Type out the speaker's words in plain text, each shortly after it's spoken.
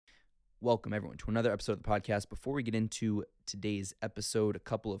Welcome, everyone, to another episode of the podcast. Before we get into today's episode, a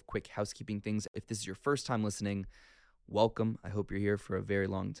couple of quick housekeeping things. If this is your first time listening, welcome. I hope you're here for a very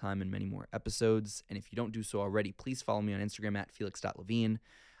long time and many more episodes. And if you don't do so already, please follow me on Instagram at felix.levine.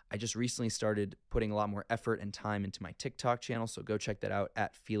 I just recently started putting a lot more effort and time into my TikTok channel, so go check that out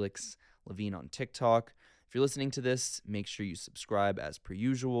at Felix Levine on TikTok. If you're listening to this, make sure you subscribe as per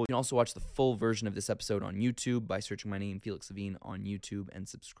usual. You can also watch the full version of this episode on YouTube by searching my name, Felix Levine, on YouTube and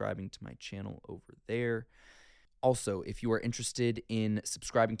subscribing to my channel over there. Also, if you are interested in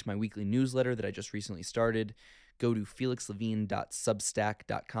subscribing to my weekly newsletter that I just recently started, go to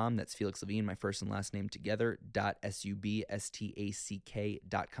felixlevine.substack.com. That's Felix Levine, my first and last name together,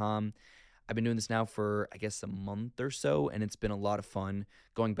 .substack.com. I've been doing this now for, I guess, a month or so, and it's been a lot of fun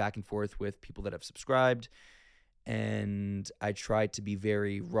going back and forth with people that have subscribed. And I try to be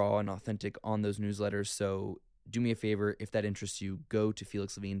very raw and authentic on those newsletters. So do me a favor, if that interests you, go to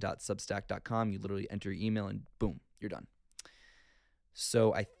felixlevine.substack.com. You literally enter your email and boom, you're done.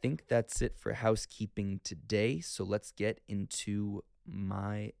 So I think that's it for housekeeping today. So let's get into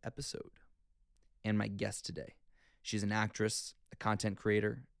my episode and my guest today. She's an actress, a content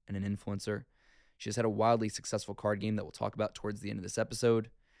creator, and an influencer. She has had a wildly successful card game that we'll talk about towards the end of this episode.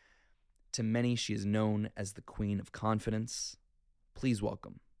 To many, she is known as the Queen of Confidence. Please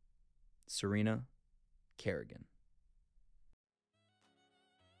welcome Serena Kerrigan.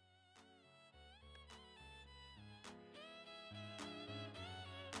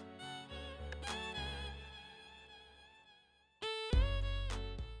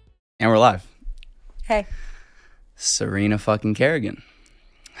 And we're live. Hey. Serena fucking Kerrigan.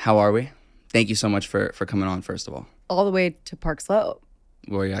 How are we? Thank you so much for coming on, first of all. All the way to Park Slope.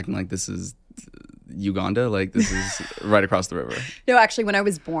 Were you acting like this is Uganda? Like this is right across the river? No, actually, when I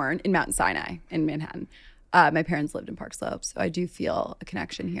was born in Mount Sinai in Manhattan, my parents lived in Park Slope. So I do feel a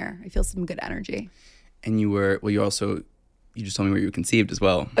connection here. I feel some good energy. And you just told me where you were conceived as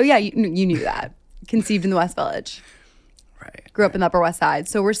well. Oh, yeah, you knew that. Conceived in the West Village. Right. Grew up in the Upper West Side.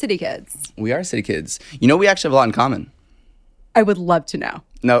 So we're city kids. We are city kids. You know, we actually have a lot in common. I would love to know.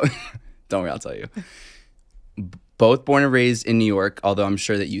 No, don't worry, I'll tell you. Both born and raised in New York, although I'm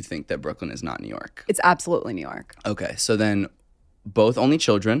sure that you think that Brooklyn is not New York. It's absolutely New York. Okay, so then both only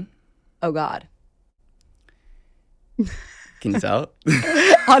children. Oh, God. Can you tell?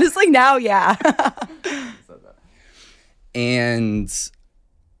 Honestly, now, yeah. And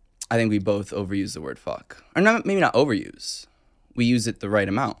I think we both overuse the word fuck. Or not, maybe not overuse. We use it the right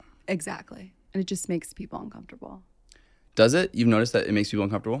amount. Exactly. And it just makes people uncomfortable. Does it? You've noticed that it makes people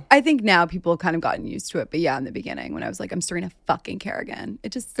uncomfortable? I think now people have kind of gotten used to it. But yeah, in the beginning when I was like, I'm Serena fucking Kerrigan,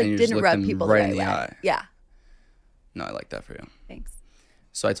 it just like didn't rub people right the right in the way. eye. Yeah. No, I like that for you. Thanks.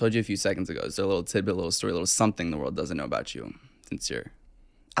 So I told you a few seconds ago, is there a little tidbit, a little story, a little something the world doesn't know about you since you're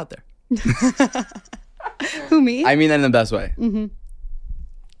out there? Who, me? I mean that in the best way. Mm-hmm.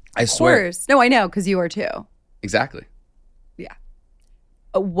 I swear. Of course. No, I know, because you are too. Exactly. Yeah.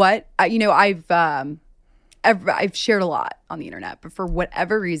 I've shared a lot on the internet, but for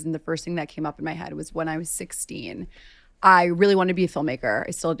whatever reason, the first thing that came up in my head was when I was 16, I really wanted to be a filmmaker.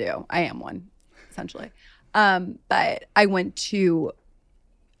 I still do. I am one, essentially. But I went to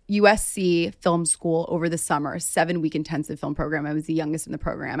USC film school over the summer, a 7-week intensive film program. I was the youngest in the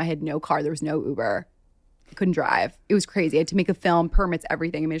program. I had no car. There was no Uber. I couldn't drive. It was crazy. I had to make a film, permits,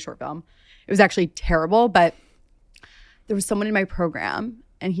 everything. I made a short film. It was actually terrible, but there was someone in my program,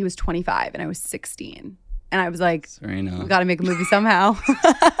 and he was 25, and I was 16. And I was like, Serena, we got to make a movie somehow.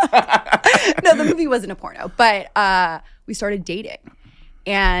 No, the movie wasn't a porno, but we started dating.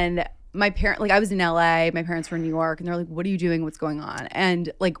 And my I was in LA, my parents were in New York, and they're like, what are you doing? What's going on?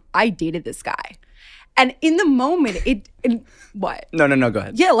 And like, I dated this guy. And in the moment, what? No, go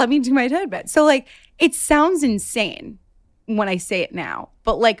ahead. Yeah, let me do my tidbit. So like, it sounds insane when I say it now,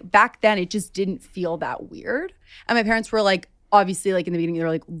 but like back then, it just didn't feel that weird. And my parents were like, obviously, like in the beginning, they were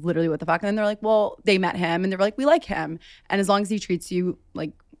like, literally, what the fuck? And then they're like, well, they met him and they were like, we like him. And as long as he treats you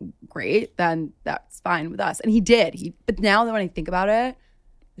like great, then that's fine with us. And he did. But now that when I think about it,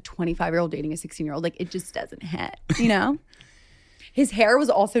 a 25-year-old dating a 16-year-old, like it just doesn't hit, you know? His hair was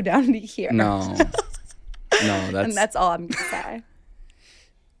also down to here. No, and that's all I'm gonna say.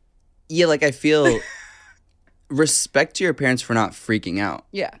 Yeah, like I feel respect to your parents for not freaking out.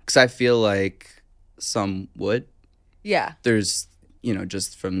 Yeah. Because I feel like some would. Yeah. There's,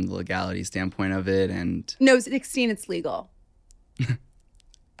 just from the legality standpoint of it and... No, 16, it's legal.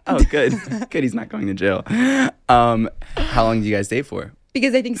 Oh, good. Good, he's not going to jail. How long did you guys date for?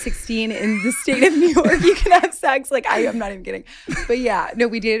 Because I think 16 in the state of New York, you can have sex. Like, I'm not even kidding. But yeah, no,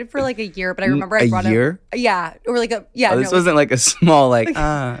 we dated for like a year. But I remember I brought a year. Yeah, or like a yeah. Oh, this wasn't like a small like.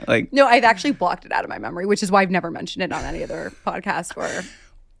 No, I've actually blocked it out of my memory, which is why I've never mentioned it on any other podcast or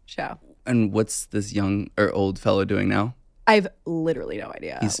show. And what's this young or old fellow doing now? I've literally no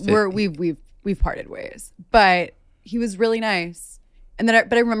idea. He's We've parted ways, but he was really nice. And then,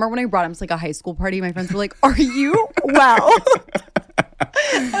 but I remember when I brought him to like a high school party, my friends were like, "Are you well?"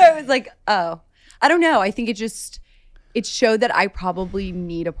 I was like, "Oh, I don't know. I think it showed that I probably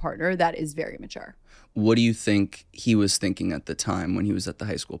need a partner that is very mature." What do you think he was thinking at the time when he was at the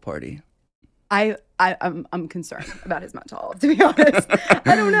high school party? I'm concerned about his mental health, to be honest.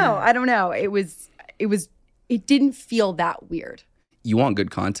 I don't know. It didn't feel that weird. You want good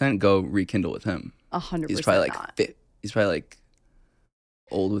content? Go rekindle with him. 100%. He's probably like fit. He's probably like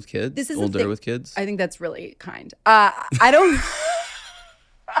old with kids. This is older with kids. I think that's really kind. I don't.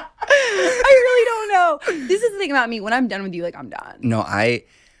 I really don't know. This is the thing about me. When I'm done with you, like I'm done. No, I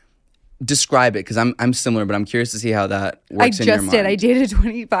describe it because I'm similar, but I'm curious to see how that works in your mind. I dated a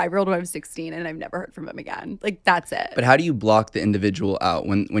 25-year-old when I was 16, and I've never heard from him again. Like that's it. But how do you block the individual out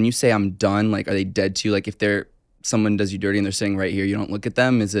when you say I'm done? Like, are they dead to you? Like, if someone does you dirty and they're sitting right here, you don't look at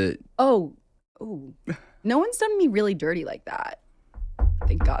them. Is it? Oh, no one's done me really dirty like that.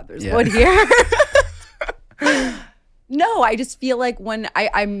 Thank God there's wood here. No, I just feel like when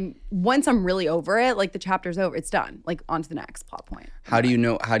once I'm really over it, like the chapter's over, it's done. Like on to the next plot point. How do you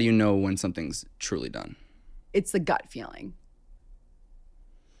know when something's truly done? It's the gut feeling.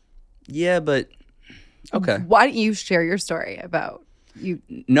 Yeah, but okay. Why don't you share your story about you?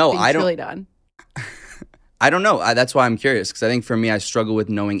 No, I don't. Truly done. I don't know. That's why I'm curious because I think for me, I struggle with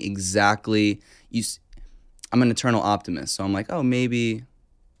knowing exactly. I'm an eternal optimist, so I'm like, oh, maybe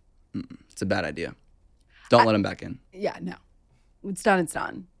it's a bad idea. Don't let him back in. Yeah, no. It's done, it's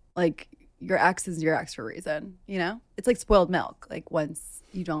done. Like, your ex is your ex for a reason, you know? It's like spoiled milk. Like, once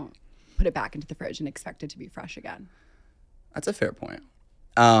you don't put it back into the fridge and expect it to be fresh again. That's a fair point.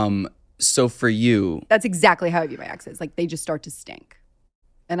 So for you... That's exactly how I view my exes. Like, they just start to stink.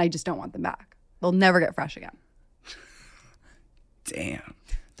 And I just don't want them back. They'll never get fresh again. Damn.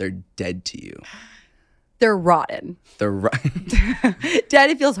 They're dead to you. They're rotten. They're Dead,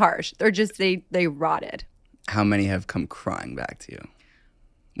 it feels harsh. They're just, they rotted. How many have come crying back to you?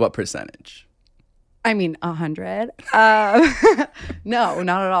 What percentage? I mean, 100. No,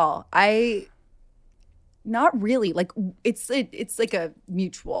 not at all. Not really. Like, it's like a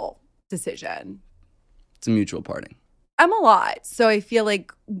mutual decision. It's a mutual parting. I'm a lot. So I feel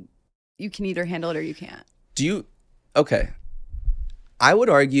like you can either handle it or you can't. Okay. I would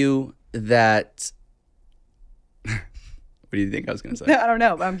argue that... What do you think I was going to say? I don't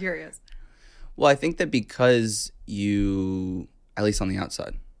know, but I'm curious. Well, I think that because you, at least on the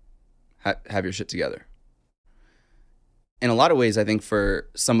outside, have your shit together. In a lot of ways, I think for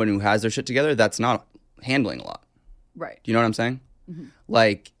someone who has their shit together, that's not handling a lot. Right. Do you know what I'm saying? Mm-hmm.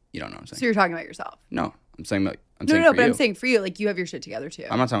 Like, you don't know what I'm saying. So you're talking about yourself? No, I'm saying No, but I'm saying for you, like you have your shit together too.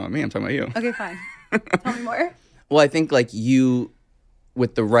 I'm not talking about me. I'm talking about you. Okay, fine. Tell me more. Well, I think like you,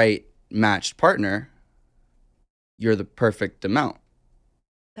 with the right matched partner, you're the perfect amount.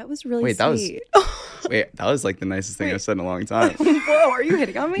 That was really sweet. That was like the nicest thing I've said in a long time. Whoa, are you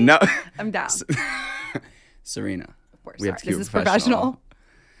hitting on me? No. I'm down. Serena. Of course. We have to This keep is it professional.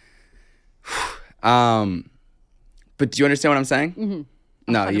 But do you understand what I'm saying? Mm-hmm.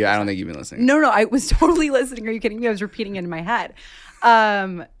 No, I don't think you've been listening. No, I was totally listening. Are you kidding me? I was repeating it in my head.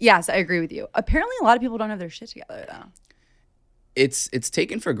 Yes, I agree with you. Apparently, a lot of people don't have their shit together, though. It's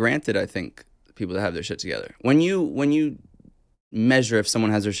taken for granted, I think, people that have their shit together. When you measure if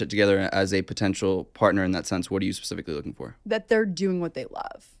someone has their shit together as a potential partner in that sense, what are you specifically looking for? That they're doing what they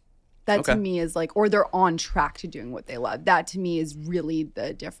love. That to me is like, or they're on track to doing what they love. That to me is really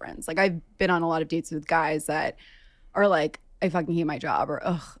the difference. Like I've been on a lot of dates with guys that are like, I fucking hate my job or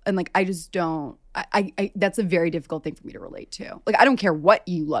ugh. And like, I just don't, I that's a very difficult thing for me to relate to. Like, I don't care what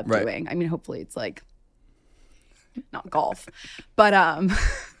you love doing. I mean, hopefully it's like not golf, but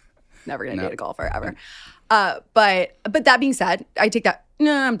never gonna date a golfer ever. But that being said, I take that.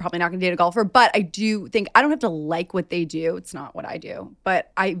 No, I'm probably not gonna date a golfer. But I do think I don't have to like what they do. It's not what I do.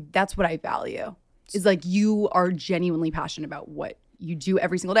 But that's what I value. Is like you are genuinely passionate about what you do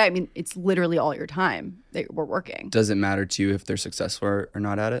every single day. I mean, it's literally all your time that we're working. Does it matter to you if they're successful or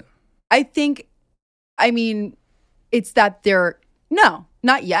not at it? I mean, it's that no,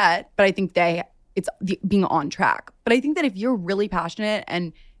 not yet. But I think it's being on track. But I think that if you're really passionate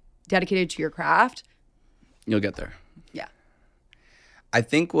and dedicated to your craft, you'll get there. Yeah. I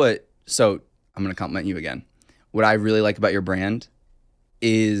think so I'm going to compliment you again. What I really like about your brand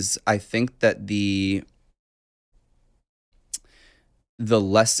is I think that the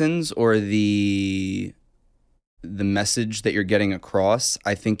lessons or the message that you're getting across,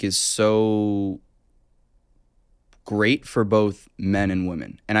 I think, is so great for both men and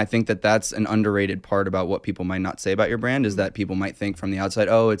women. And I think that that's an underrated part about what people might not say about your brand, is that people might think from the outside,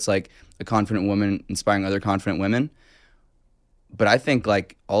 oh, it's like a confident woman inspiring other confident women. But I think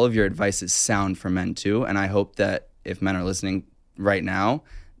like all of your advice is sound for men too. And I hope that if men are listening right now,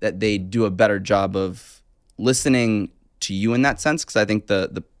 that they do a better job of listening to you in that sense. Because I think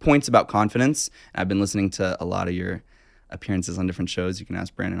the points about confidence, I've been listening to a lot of your appearances on different shows. You can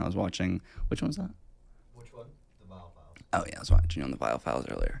ask Brandon. I was watching, which one was that? Which one? The Vial Files. Oh yeah, I was watching you on the Vial Files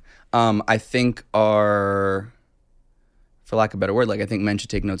earlier. I think are, for lack of a better word, like I think men should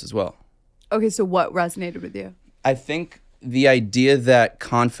take notes as well. Okay, so what resonated with you? I think the idea that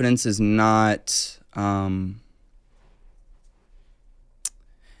confidence is not,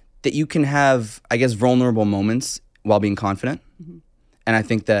 that you can have, I guess, vulnerable moments while being confident. Mm-hmm. And I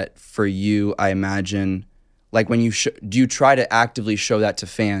think that for you, I imagine, like when you, do you try to actively show that to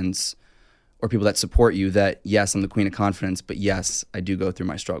fans or people that support you that, yes, I'm the queen of confidence, but yes, I do go through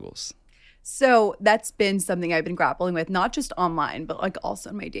my struggles? So that's been something I've been grappling with, not just online, but like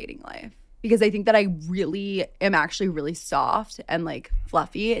also in my dating life. Because I think that I really am actually really soft and like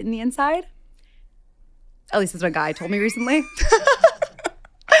fluffy in the inside. At least that's what a guy told me recently.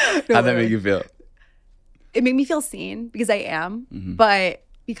 How'd that make you feel? It made me feel seen because I am. Mm-hmm. But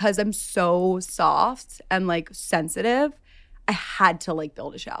because I'm so soft and like sensitive, I had to like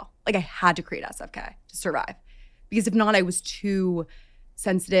build a shell. Like I had to create SFK to survive. Because if not, I was too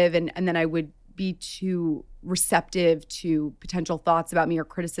sensitive and then I would be too receptive to potential thoughts about me or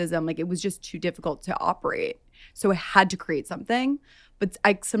criticism. Like it was just too difficult to operate. So I had to create something. But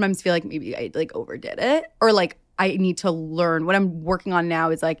I sometimes feel like maybe I like overdid it, or like I need to learn. What I'm working on now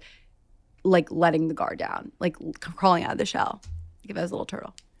is like letting the guard down, like crawling out of the shell. Like if I was a little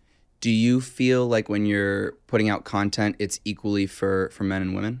turtle. Do you feel like when you're putting out content, it's equally for men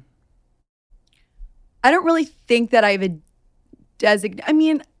and women? I don't really think that I have a I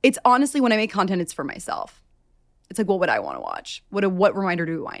mean, it's honestly, when I make content, it's for myself. It's like, what would I want to watch? What reminder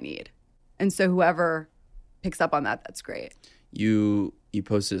do I need? And so whoever picks up on that, that's great. You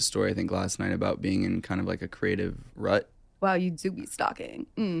posted a story, I think, last night about being in kind of like a creative rut. Wow, you do be stalking.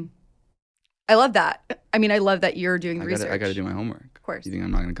 I love that. I mean, I love that you're doing the research. I got to do my homework. Of course. You think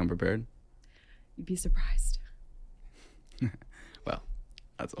I'm not going to come prepared? You'd be surprised. Well,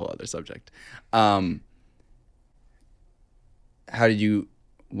 that's a whole other subject. Why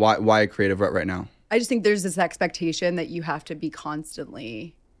a creative rut right now? I just think there's this expectation that you have to be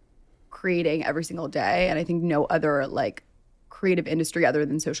constantly creating every single day. And I think no other like creative industry other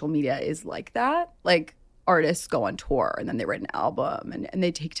than social media is like that. Like artists go on tour and then they write an album and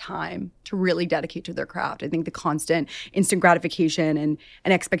they take time to really dedicate to their craft. I think the constant instant gratification and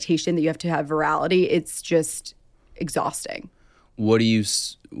an expectation that you have to have virality, it's just exhausting. What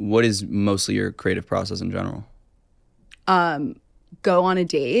is mostly your creative process in general? Go on a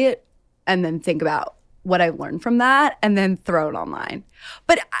date and then think about what I've learned from that and then throw it online.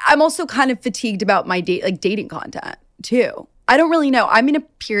 But I'm also kind of fatigued about my dating content too. I don't really know. I'm in a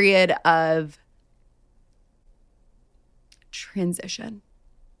period of transition.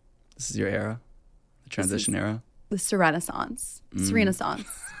 This is your era? The transition era? The Serenaissance. Serenaissance.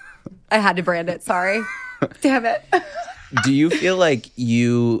 I had to brand it. Sorry. Damn it. Do you feel like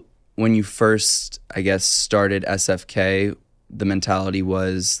when you first, I guess, started SFK, the mentality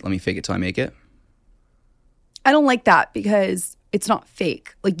was, let me fake it till I make it? I don't like that because it's not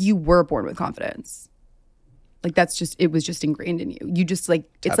fake. Like you were born with confidence. Like it was just ingrained in you. You just like,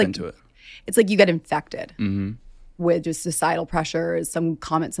 Tap into it. It's like you get infected with just societal pressures, some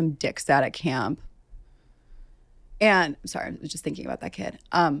comment some dick said at camp. And I'm sorry, I was just thinking about that kid.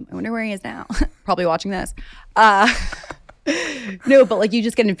 I wonder where he is now. Probably watching this. No, but like you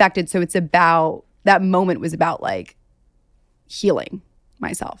just get infected. So it's about, that moment was about like healing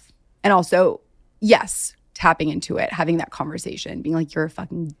myself. And also, yes, tapping into it, having that conversation, being like, you're a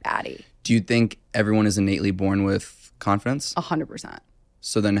fucking baddie. Do you think everyone is innately born with confidence? 100%.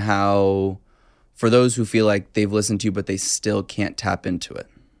 So then how, for those who feel like they've listened to you, but they still can't tap into it?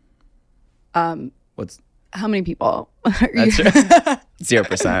 How many people? That's 0%.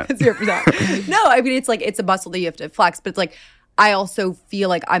 0%. No, I mean, it's like, it's a muscle that you have to flex, but it's like, I also feel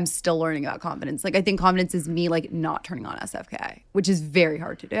like I'm still learning about confidence. Like I think confidence is me like not turning on SFK, which is very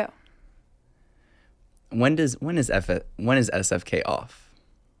hard to do. When is SFK off?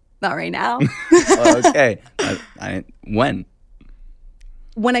 Not right now. Oh, okay. When?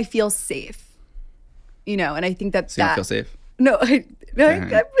 When I feel safe. You know, and I think that So you don't feel safe? No,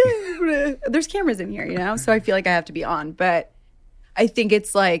 there's cameras in here, you know? So I feel like I have to be on. But I think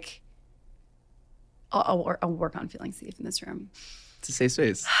it's like, I'll work on feeling safe in this room. It's a safe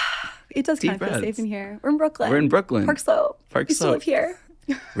space. It does kind Deep of feel breaths. safe in here. We're in Brooklyn. We're in Brooklyn. Park Slope. Park Used to Slope. live here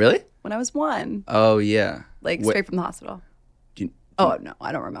Really? when I was 1. Oh, yeah. Like straight from the hospital. Oh, no,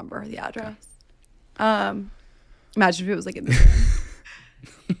 I don't remember the address. Imagine if it was like in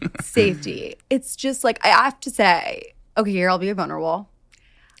the safety. It's just like, I have to say, okay, here, I'll be vulnerable.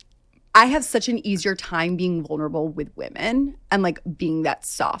 I have such an easier time being vulnerable with women and like being that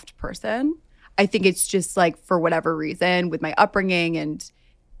soft person. I think it's just like for whatever reason with my upbringing and,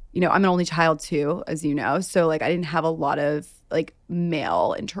 you know, I'm an only child too, as you know. So like I didn't have a lot of like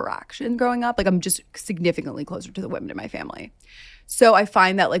male interaction growing up. Like I'm just significantly closer to the women in my family. So I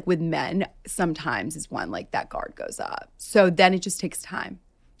find that like with men sometimes is when like that guard goes up. So then it just takes time.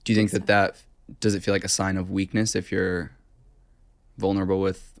 Do you think that does it feel like a sign of weakness if you're vulnerable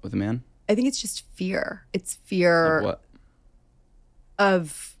with a man? I think it's just fear. It's fear Of what?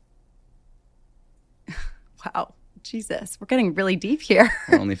 of wow, Jesus, we're getting really deep here.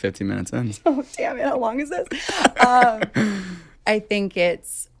 We're only 15 minutes in. Oh, damn it, how long is this? I think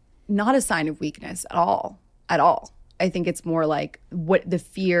it's not a sign of weakness at all. I think it's more like what the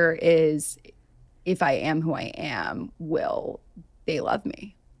fear is, if I am who I am, will they love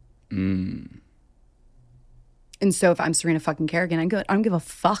me? And so if I'm Serena fucking Kerrigan, I don't give a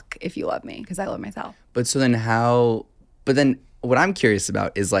fuck if you love me because I love myself. But then what I'm curious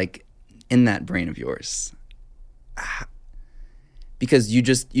about is like in that brain of yours, because you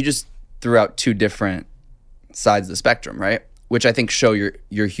just threw out 2 different sides of the spectrum, right? Which I think show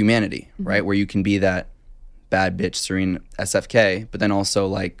your humanity, right? Where you can be that bad bitch Serena SFK, but then also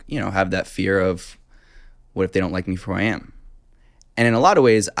like, you know, have that fear of what if they don't like me for who I am? And in a lot of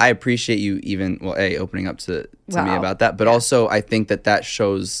ways, I appreciate you even, well, opening up to me about that. But also I think that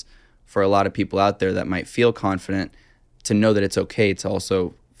shows for a lot of people out there that might feel confident to know that it's okay to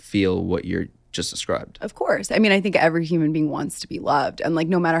also feel what you're just described. Of course. I mean, I think every human being wants to be loved. And like,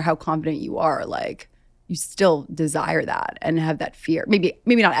 no matter how confident you are, like you still desire that and have that fear. Maybe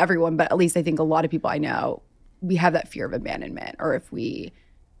not everyone, but at least I think a lot of people I know, we have that fear of abandonment, or if they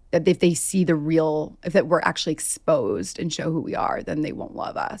see if that we're actually exposed and show who we are, then they won't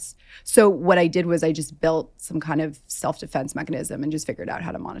love us. So what I did was I just built some kind of self-defense mechanism and just figured out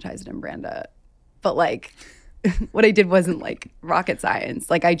how to monetize it and brand it. But like what I did wasn't like rocket science.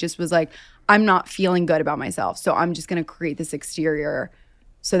 Like I just was like, I'm not feeling good about myself. So I'm just going to create this exterior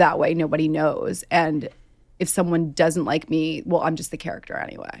so that way nobody knows. And if someone doesn't like me, well, I'm just the character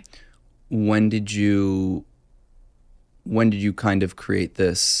anyway. When did you kind of create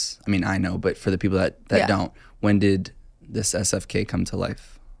this? I mean, I know, but for the people that don't, when did this SFK come to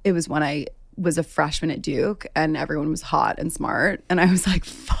life? It was when I was a freshman at Duke and everyone was hot and smart. And I was like,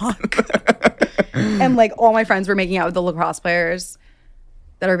 fuck. And like all my friends were making out with the lacrosse players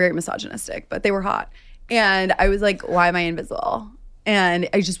that are very misogynistic, but they were hot. And I was like, why am I invisible? And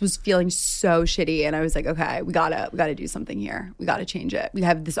I just was feeling so shitty. And I was like, okay, we gotta do something here. We gotta change it. We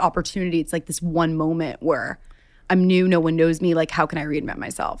have this opportunity. It's like this one moment where I'm new, no one knows me. Like, how can I reinvent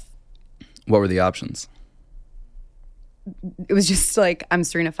myself? What were the options? It was just like, I'm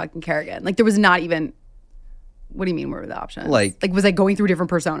Serena fucking Kerrigan. Like, there was not even, what do you mean, what were the options? Like was I going through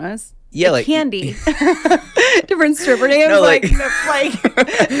different personas? Yeah, like Candy. Different stripper names? No, no,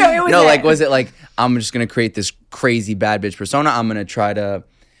 it was like, was it like, I'm just going to create this crazy bad bitch persona? I'm going to try to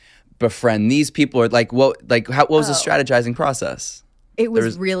befriend these people? Or like, what was the strategizing process? It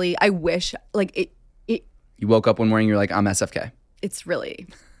was really, I wish, like, it. You woke up one morning, you're like, I'm SFK.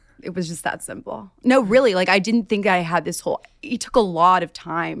 It was just that simple. No, really, like I didn't think I had this it took a lot of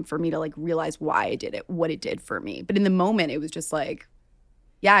time for me to like realize why I did it, what it did for me. But in the moment, it was just like,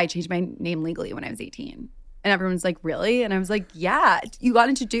 yeah, I changed my name legally when I was 18. And everyone's like, really? And I was like, yeah, you got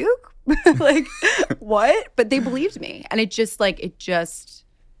into Duke? Like, what? But they believed me. And it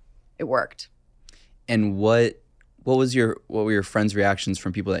worked. And what were your friends' reactions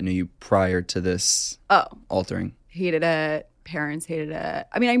from people that knew you prior to this altering? Hated it. Parents hated it.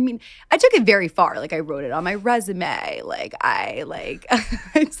 I mean, I took it very far. Like, I wrote it on my resume.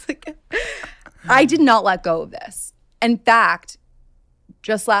 It's like, I did not let go of this. In fact,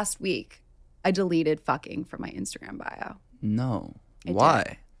 just last week, I deleted fucking from my Instagram bio. No. Why?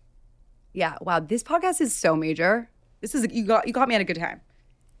 Did. Yeah. Wow. This podcast is so major. You got me at a good time.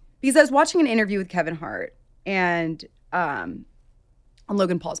 Because I was watching an interview with Kevin Hart and on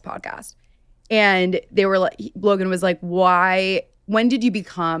Logan Paul's podcast. And they were like, Logan was like, when did you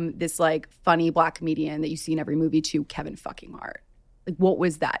become this like funny black comedian that you see in every movie to Kevin fucking Hart? Like, what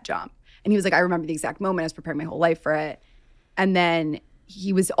was that jump? And he was like, I remember the exact moment. I was preparing my whole life for it. And then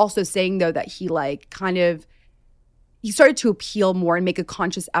he was also saying, though, that he like kind of, he started to appeal more and make a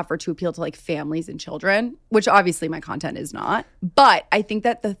conscious effort to appeal to like families and children, which obviously my content is not. But I think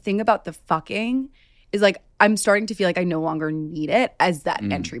that the thing about the fucking is like, I'm starting to feel like I no longer need it as that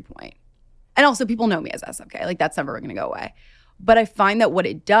entry point. And also people know me as SFK. Like that's never going to go away. But I find that what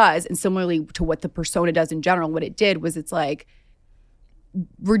it does, and similarly to what the persona does in general, what it did was it's like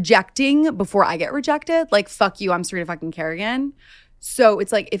rejecting before I get rejected. Like, fuck you, I'm Serena fucking Kerrigan. So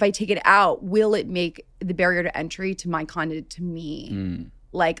it's like, if I take it out, will it make the barrier to entry to my content to me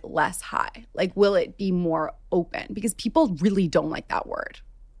like less high? Like, will it be more open? Because people really don't like that word.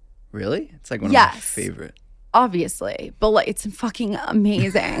 Really? It's like one of my favorite. Obviously. But like, it's fucking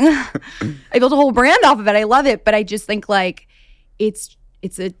amazing. I built a whole brand off of it. I love it. But I just think like it's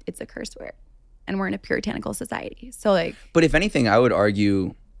a curse word. And we're in a puritanical society. So like. But if anything, I would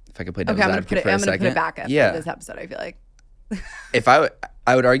argue, if I could play devil's advocate for a second. I'm going to put it back after this episode, I feel like. If I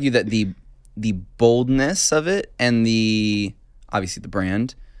would argue that the boldness of it and the obviously the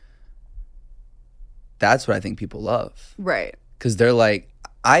brand, that's what I think people love. Right. Because they're like,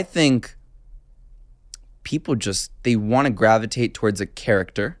 I think people just, they want to gravitate towards a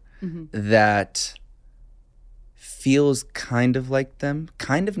character that feels kind of like them,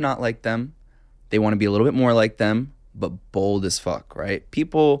 kind of not like them. They want to be a little bit more like them, but bold as fuck, right?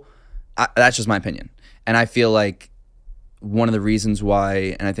 People, that's just my opinion. And I feel like one of the reasons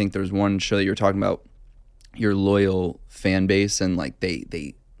why, and I think there was one show that you were talking about, your loyal fan base, and like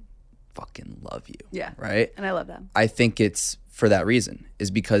they fucking love you. Yeah. Right? And I love them. I think it's for that reason, is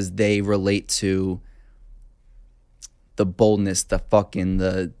because they relate to the boldness, the fucking,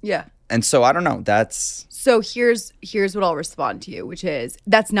 the. Yeah. And so I don't know, that's. So here's what I'll respond to you, which is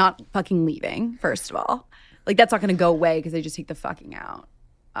that's not fucking leaving, first of all. Like that's not going to go away because they just take the fucking out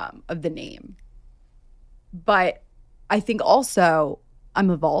of the name. But I think also I'm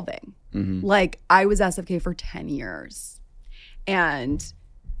evolving. Like I was SFK for 10 years and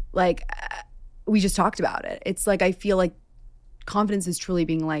like we just talked about it. It's like I feel like confidence is truly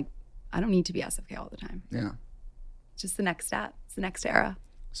being like, I don't need to be SFK all the time. Yeah. It's just the next step. It's the next era.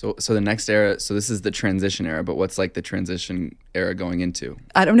 So the next era, so this is the transition era, but what's like the transition era going into?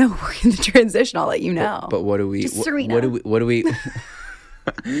 I don't know. We're in the transition. I'll let you know. But what do we, just Serena. what do we, what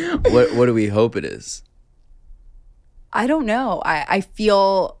do we hope it is? I don't know. I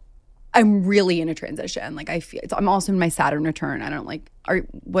feel I'm really in a transition. Like I feel I'm also in my Saturn return. I don't like.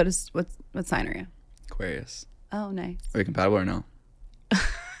 What sign are you? Aquarius. Oh, nice. Are we compatible or no?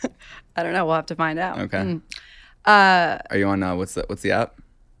 I don't know. We'll have to find out. Okay. Are you on what's the app?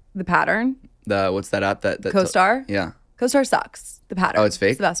 The Pattern. What's that app that CoStar? Yeah. CoStar sucks. The Pattern. Oh, it's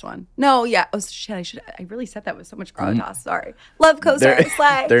fake? It's the best one. No, yeah. Oh shit. I really said that with so much gravitas. Sorry. Love CoStar.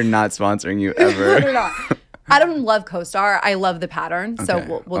 Slay. They're not sponsoring you ever. No, they're not. I don't love CoStar. I love The Pattern. So Okay.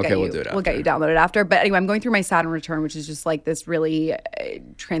 we'll Okay, get we'll do it we'll get you downloaded after. But anyway, I'm going through my Saturn return, which is just like this really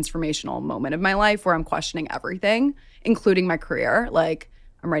transformational moment of my life where I'm questioning everything, including my career. Like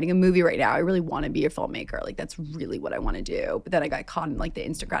I'm writing a movie right now. I really want to be a filmmaker. Like that's really what I want to do. But then I got caught in like the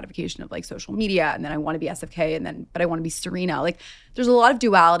instant gratification of like social media, and then I want to be SFK, but I want to be Serena. Like there's a lot of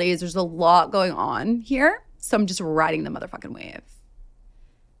dualities. There's a lot going on here. So I'm just riding the motherfucking wave.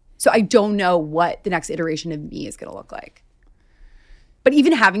 So I don't know what the next iteration of me is going to look like. But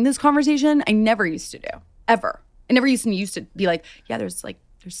even having this conversation, I never used to do, ever. I never used to be like, yeah, there's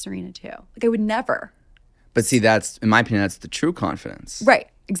Serena too. Like I would never. But see, that's, in my opinion, that's the true confidence. Right,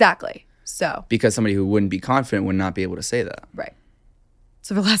 exactly. So. Because somebody who wouldn't be confident would not be able to say that. Right.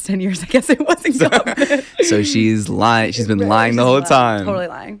 So for the last 10 years, I guess I wasn't confident. So she's lying. She's been lying the whole time. Totally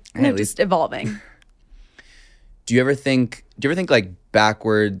lying. Hey, No, just evolving. Do you ever think like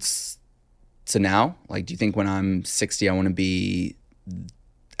backwards to now? Like, do you think when I'm 60, I want to be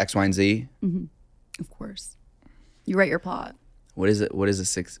X, Y, and Z? Mm-hmm. Of course. You write your plot. What is it? What is a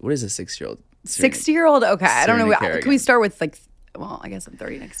 6-year-old? 60-year-old? Okay. I don't know. Serena Kerrigan. Can we start with like, well, I guess I'm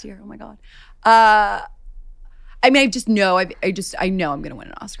 30 next year. Oh my God. I mean, I just know, I know I'm going to win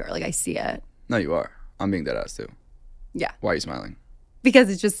an Oscar. Like I see it. No, you are. I'm being dead ass too. Yeah. Why are you smiling? Because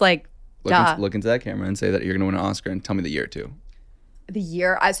it's just like, Look into that camera and say that you're going to win an Oscar and tell me the year too. the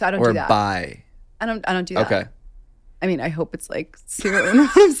year. So I don't Or do that. by. I don't do that. Okay. I mean, I hope it's like soon.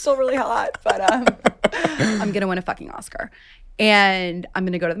 I'm still really hot, but I'm gonna win a fucking Oscar, and I'm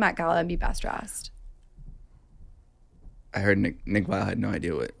gonna go to the Met Gala and be best dressed. I heard Nick Weil had no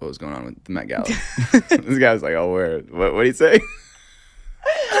idea what was going on with the Met Gala. This guy was like, "Oh, where? What did he say?"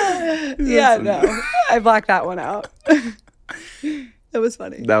 Yeah, no, I blacked that one out. That was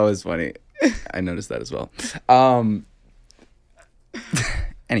funny. That was funny. I noticed that as well.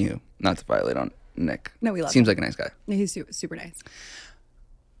 Anywho, not to violate on Nick. No, we love Seems like a nice guy. He's super nice.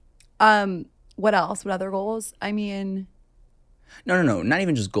 What else? What other goals? I mean, No. Not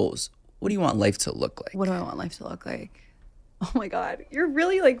even just goals. What do you want life to look like? what do I want life to look like? Oh my God. You're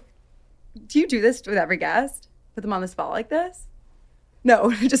really like, do you do this with every guest? Put them on the spot like this?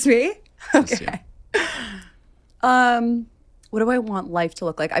 No, just me? Just you. Okay. What do I want life to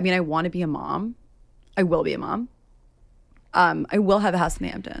look like? I mean, I want to be a mom. I will be a mom. I will have a house in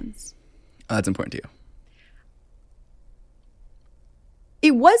the Hamptons. Oh, that's important to you.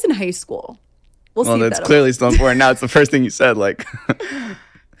 It was in high school. We'll see. Well, if that's that'll- clearly still important. Now it's the first thing you said. Like,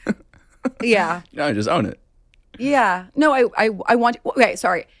 Yeah. no, just own it. Yeah. No, I want. Okay,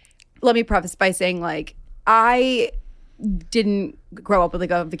 sorry. Let me preface by saying, like, I didn't grow up with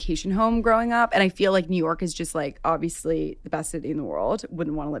like a vacation home growing up, and I feel like New York is just like obviously the best city in the world.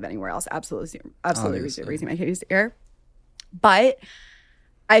 Wouldn't want to live anywhere else. Absolutely Obviously. raising my kids here. But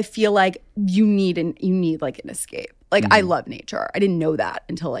I feel like you need like an escape. Like I love nature. I didn't know that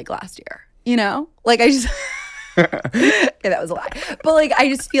until like last year. You know, like I just. Yeah, that was a lie. But like, I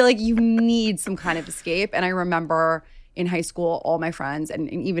just feel like you need some kind of escape. And I remember in high school, all my friends and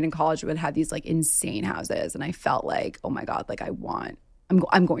even in college would have these like insane houses. And I felt like, oh my God, like I'm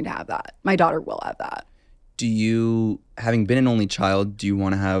going to have that. My daughter will have that. Do you, having been an only child, do you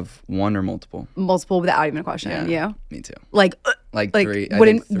want to have one or multiple? Multiple without even a question. Yeah. You? Me too. Like three. I think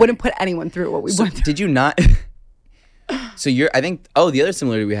wouldn't three. put anyone through what we So went through. did you not? So the other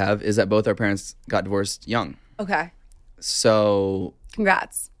similarity we have is that both our parents got divorced young. Okay. So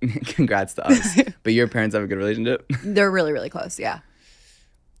Congrats. congrats to us. But your parents have a good relationship? They're really, really close. Yeah.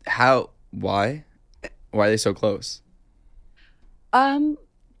 Why? Why are they so close?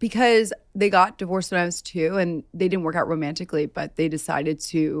 Because they got divorced when I was 2 and they didn't work out romantically, but they decided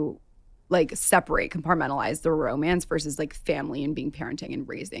to like separate, compartmentalize their romance versus like family and being parenting and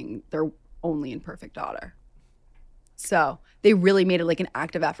raising their only imperfect daughter. So they really made it like an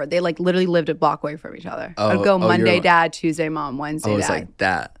active effort. They like literally lived a block away from each other. I'd go Monday dad, Tuesday mom, Wednesday Oh, it's dad. like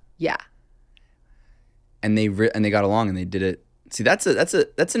that. Yeah. And they got along and they did it. See, that's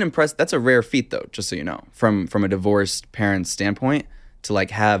a rare feat though, just so you know. From a divorced parent's standpoint, to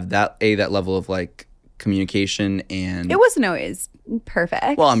like have that level of like communication and It wasn't always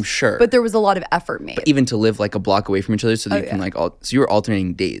perfect. well, I'm sure. But there was a lot of effort made. But even to live like a block away from each other so that you can yeah. like so you were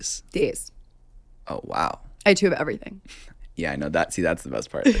alternating days. Days. Oh wow. I had 2 of everything. Yeah, I know that. See, that's the best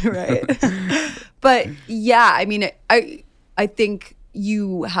part. Right. But yeah, I mean, I think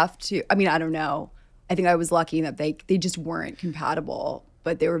you have to, I mean, I don't know. I think I was lucky that they just weren't compatible,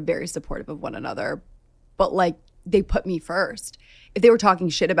 but they were very supportive of one another. But like, they put me first. If they were talking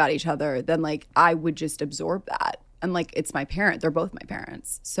shit about each other, then like I would just absorb that. And like, it's my parent. They're both my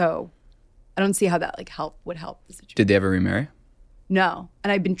parents. So I don't see how that like would help the situation. Did they ever remarry? No.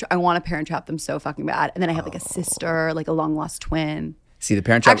 And I want to parent trap them so fucking bad. And then I have like a sister, like a long lost twin. See, the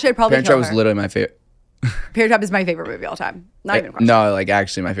Parent Trap. Actually, I'd probably Parent Trap kill was her. literally my favorite. Parent Trap is my favorite movie of all time. Not even a question. No, like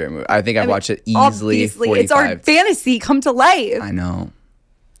actually my favorite movie. I think I've watched it easily Obviously, 45. it's our fantasy come to life. I know.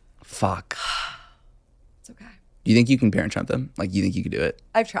 Fuck. It's okay. Do you think you can Parent Trap them? Like, you think you could do it?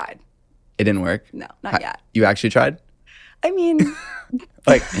 I've tried. It didn't work? No, not yet. You actually tried? I mean,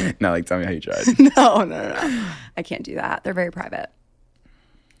 Like, no, like tell me how you tried. no. I can't do that. They're very private.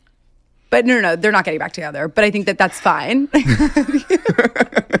 But no, they're not getting back together. But I think that that's fine.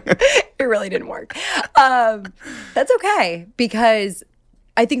 It really didn't work. That's okay because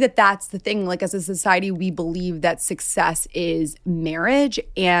I think that that's the thing. Like as a society, we believe that success is marriage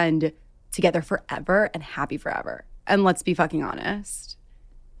and together forever and happy forever. And let's be fucking honest.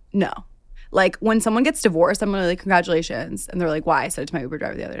 No. Like when someone gets divorced, I'm gonna like, congratulations. And they're like, why? I said it to my Uber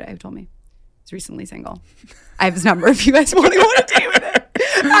driver the other day who told me. He's recently single. I have his number if you guys want to go on a date with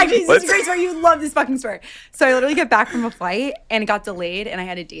him. Actually, this is a great story. You love this fucking story. So I literally get back from a flight and it got delayed and I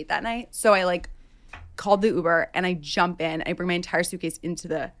had a date that night. So I like called the Uber and I jump in. I bring my entire suitcase into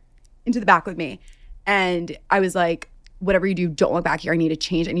the back with me. And I was like, whatever you do, don't look back here. I need to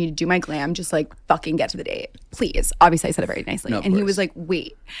change. I need to do my glam. Just like fucking get to the date. Please. Obviously, I said it very nicely. No, of and he course. was like,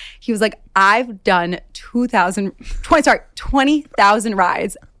 wait. He was like, I've done 20,000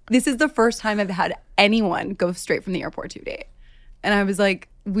 rides. This is the first time I've had anyone go straight from the airport to a date. And I was like,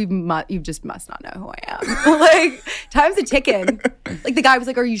 you just must not know who I am. Like, time's a ticking. Like, the guy was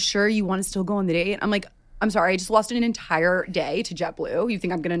like, are you sure you want to still go on the date? I'm like, I'm sorry, I just lost an entire day to JetBlue. You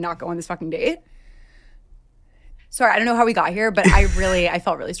think I'm going to not go on this fucking date? Sorry, I don't know how we got here, but I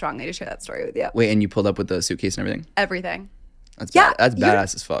felt really strongly to share that story with you. Wait, and you pulled up with the suitcase and everything? Everything. That's Yeah, that's you're-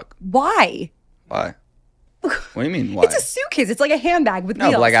 badass as fuck. Why? Why? What do you mean, why? It's a suitcase. It's like a handbag with No,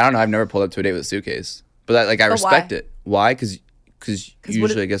 wheels. but like I don't know. I've never pulled up to a date with a suitcase. But that, like I But respect why? it. Why? Because what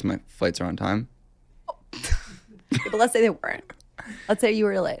usually I guess my flights are on time. But let's say they weren't. Let's say you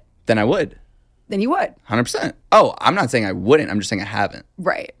were lit. Then I would. Then you would. 100%. Oh, I'm not saying I wouldn't. I'm just saying I haven't.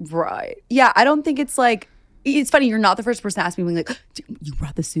 Right. Yeah, I don't think it's like, it's funny, you're not the first person to ask me, being like, "Dude, you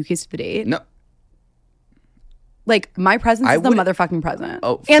brought the suitcase to the date?" No. Like, my presence is the motherfucking present.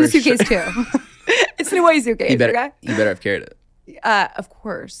 Oh, and the for suitcase too. It's an away suitcase, You better okay? have carried it. Of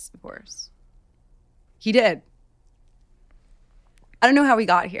course. He did. I don't know how we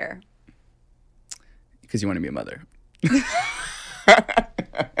got here. Because you want to be a mother. Which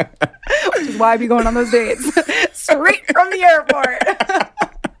is why I'd be going on those dates. Straight from the airport.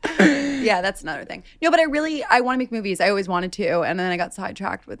 Yeah, that's another thing. No, but I want to make movies. I always wanted to. And then I got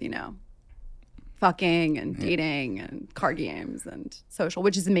sidetracked with, fucking and dating and card games and social,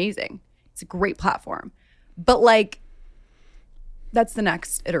 which is amazing. It's a great platform. But like, that's the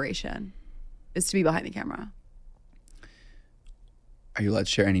next iteration, is to be behind the camera. Are you allowed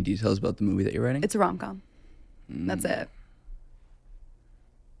to share any details about the movie that you're writing? It's a rom-com. That's it.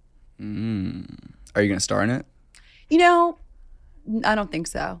 Are you going to star in it? I don't think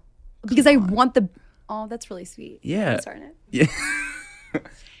so. Because I want oh, that's really sweet. Yeah. Starting it. Yeah.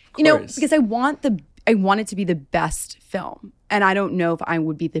 Because I want it to be the best film. And I don't know if I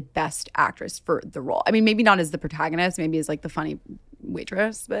would be the best actress for the role. I mean, maybe not as the protagonist, maybe as like the funny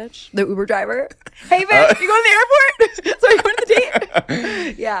waitress bitch, the Uber driver. Hey bitch, you going to the airport? Sorry, going to the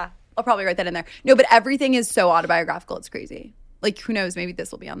date? Yeah. I'll probably write that in there. No, but everything is so autobiographical, it's crazy. Like, who knows, maybe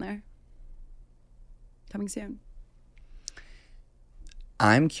this will be on there. Coming soon.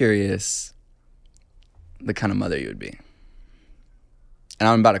 I'm curious the kind of mother you would be. And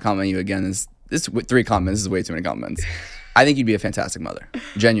I'm about to compliment you again. This 3 compliments. This is way too many compliments. I think you'd be a fantastic mother.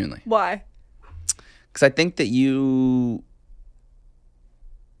 Genuinely. Why? Because I think that you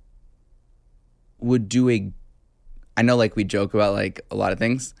would do I know like we joke about like a lot of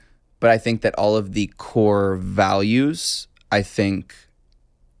things, but I think that all of the core values, I think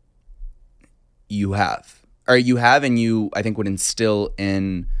you have. And you, I think, would instill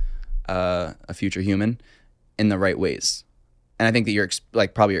in a future human in the right ways. And I think that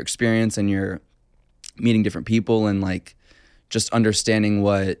probably your experience and your meeting different people and like just understanding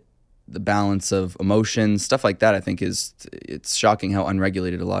what the balance of emotions, stuff like that, I think it's shocking how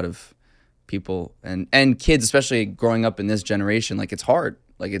unregulated a lot of people and kids, especially growing up in this generation, like it's hard.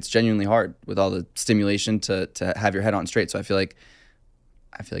 Like it's genuinely hard with all the stimulation to have your head on straight. So I feel like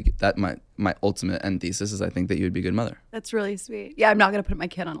that my ultimate end thesis is I think that you would be a good mother. That's really sweet. Yeah, I'm not gonna put my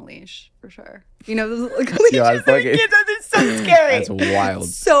kid on a leash for sure. Those like leashes Yeah, on kids, that's so scary. That's wild.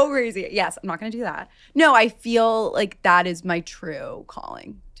 So crazy. Yes, I'm not gonna do that. No, I feel like that is my true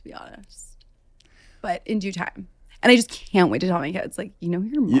calling, to be honest. But in due time. And I just can't wait to tell my kids, like, who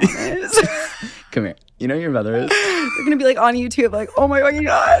your mom is. Come here. You know who your mother is? They're gonna be like on YouTube, like, oh my fucking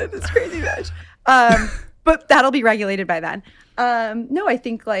God, this crazy bitch. But that'll be regulated by then. No, I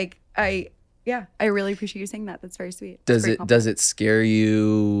think like I really appreciate you saying that. That's very sweet. Does it scare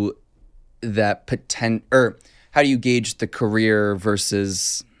you that or how do you gauge the career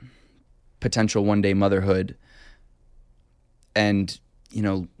versus potential one day motherhood and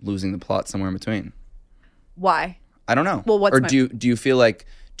losing the plot somewhere in between? Why? I don't know. Well, do you feel like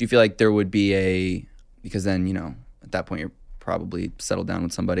there would be because then at that point you're probably settled down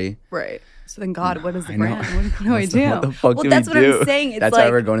with somebody, right? So then, God, what is the I brand? know. What do I do? What the fuck well, do that's we what do? I'm saying. It's that's like,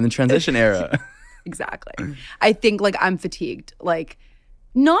 why we're going in the transition era. Exactly. I think like I'm fatigued, like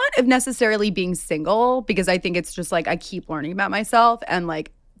not of necessarily being single, because I think it's just like I keep learning about myself and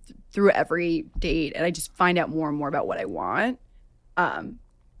like through every date, and I just find out more and more about what I want.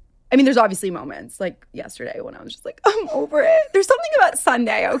 I mean, there's obviously moments like yesterday when I was just like, I'm over it. There's something about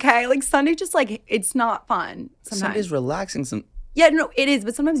Sunday, okay? Like Sunday just like, it's not fun sometimes. Sunday's relaxing. Yeah, no, it is.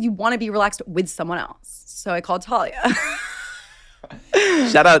 But sometimes you want to be relaxed with someone else. So I called Talia.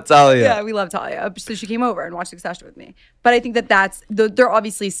 Shout out Talia. Yeah, we love Talia. So she came over and watched Succession with me. But I think there are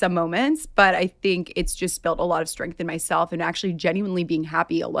obviously some moments, but I think it's just built a lot of strength in myself and actually genuinely being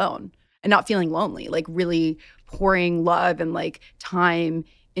happy alone and not feeling lonely, like really pouring love and like time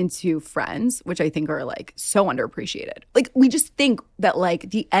into friends, which I think are like so underappreciated. Like we just think that like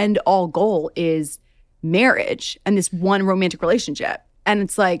the end all goal is marriage and this one romantic relationship. And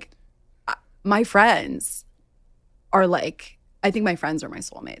it's like my friends are like, I think my friends are my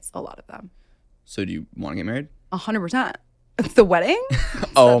soulmates, a lot of them. So do you want to get married? 100%. The wedding?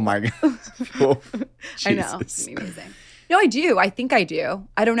 Oh my God. I know. It's gonna be amazing. No, I do. I think I do.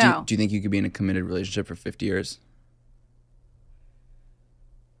 I don't know. Do you think you could be in a committed relationship for 50 years?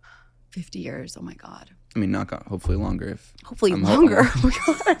 50 years. Oh my God. I mean, knock on, hopefully longer. Hopefully longer. Oh my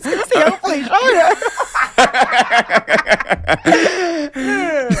God. I was going to say hopefully shorter.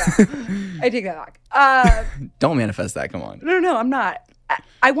 I take that back. Don't manifest that. Come on. No, I'm not.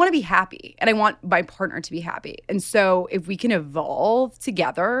 I want to be happy and I want my partner to be happy. And so if we can evolve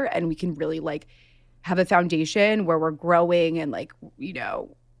together and we can really like have a foundation where we're growing and like, you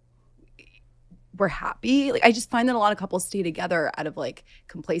know, we're happy. Like I just find that a lot of couples stay together out of like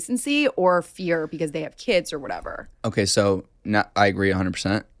complacency or fear because they have kids or whatever. Okay, so now I agree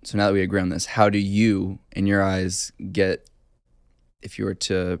 100%. So now that we agree on this, how do you, in your eyes, get, if you were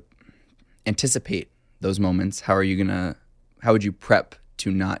to anticipate those moments, how would you prep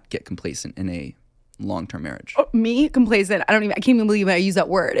to not get complacent in a long-term marriage? Oh, me? Complacent? I can't even believe I use that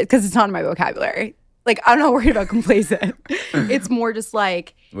word because it's not in my vocabulary. Like I'm not worried about complacent. It's more just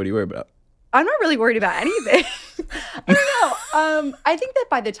like. What are you worried about? I'm not really worried about anything. I don't know. I think that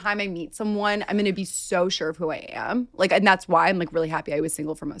by the time I meet someone, I'm going to be so sure of who I am. Like, and that's why I'm like really happy I was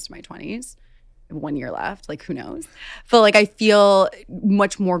single for most of my 20s. I have 1 year left. Like, who knows? But like, I feel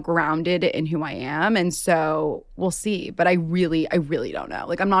much more grounded in who I am. And so we'll see. But I really don't know.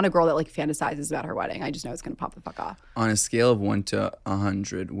 Like, I'm not a girl that like fantasizes about her wedding. I just know it's going to pop the fuck off. On a scale of 1 to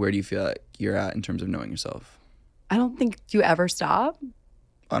 100, where do you feel like you're at in terms of knowing yourself? I don't think you ever stop.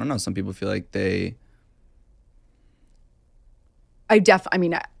 I don't know. Some people feel like they. I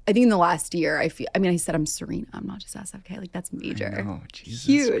think in the last year, I said I'm Serena. I'm not just SFK. Like that's major. Oh, Jesus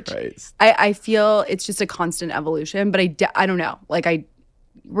Huge. Christ. I feel it's just a constant evolution, but I don't know. Like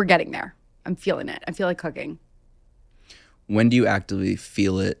we're getting there. I'm feeling it. I feel like cooking. When do you actively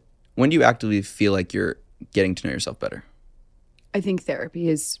feel it? When do you actively feel like you're getting to know yourself better? I think therapy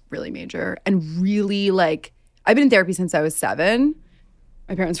is really major and really like I've been in therapy since I was 7.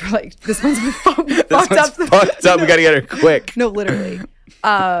 My parents were like, "This one's been fucked up. Fucked up. We gotta get her quick." No, literally.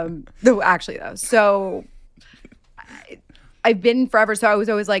 Though actually though, so I've been forever. So I was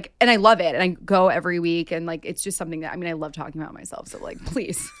always like, and I love it, and I go every week, and like it's just something that I love talking about myself. So like,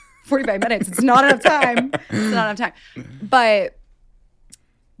 please, 45 minutes. It's not enough time. It's not enough time.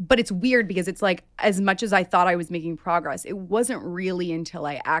 But it's weird because it's like as much as I thought I was making progress, it wasn't really until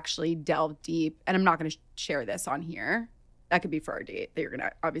I actually delved deep. And I'm not going to share this on here. That could be for our date that you're going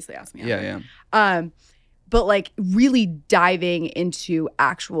to obviously ask me. Yeah. But like really diving into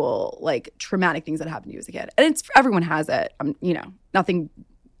actual like traumatic things that happened to you as a kid. And everyone has it. Nothing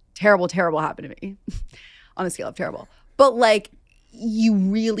terrible happened to me on a scale of terrible. But like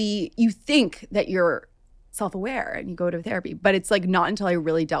you think that you're self-aware and you go to therapy, but it's like not until I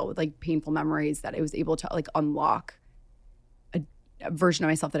really dealt with like painful memories that I was able to like unlock a version of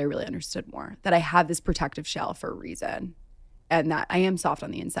myself that I really understood more, that I have this protective shell for a reason. And that I am soft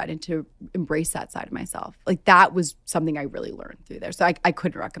on the inside and to embrace that side of myself. Like that was something I really learned through there. So I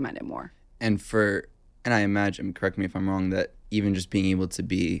couldn't recommend it more. And I imagine, correct me if I'm wrong, that even just being able to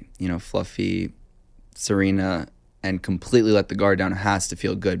be, fluffy Serena and completely let the guard down has to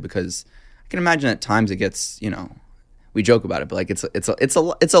feel good, because I can imagine at times it gets, we joke about it, but like it's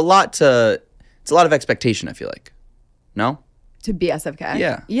a lot of expectation, I feel like. No? To be SFK?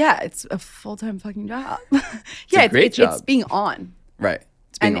 Yeah. Yeah, it's a full-time fucking job. It's being on. Right.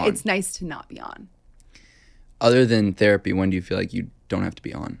 It's nice to not be on. Other than therapy, when do you feel like you don't have to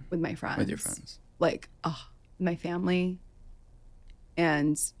be on? With my friends. With your friends. Like, my family.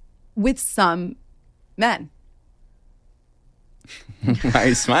 And with some men. Why are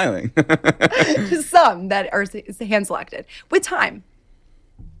you smiling? Just some that are hand-selected. With time.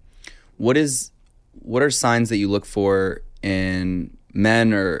 What are signs that you look for in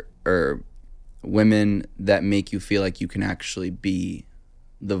men or women that make you feel like you can actually be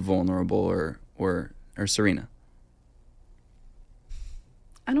the vulnerable or Serena?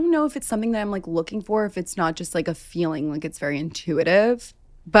 I don't know if it's something that I'm like looking for, if it's not just like a feeling, like it's very intuitive.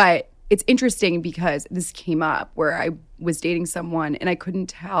 But it's interesting because this came up where I was dating someone and I couldn't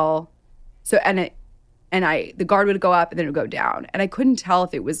tell. So the guard would go up and then it would go down, and I couldn't tell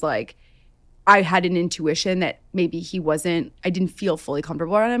if it was like I had an intuition that maybe I didn't feel fully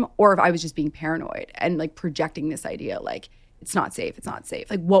comfortable around him, or if I was just being paranoid and like projecting this idea like it's not safe.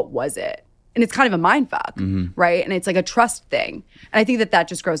 Like what was it? And it's kind of a mind fuck, right? And it's like a trust thing. And I think that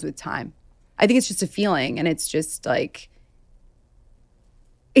just grows with time. I think it's just a feeling, and it's just like,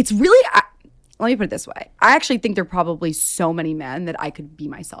 it's really, let me put it this way. I actually think there are probably so many men that I could be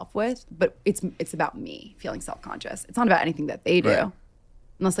myself with, but it's about me feeling self-conscious. It's not about anything that they do. Right.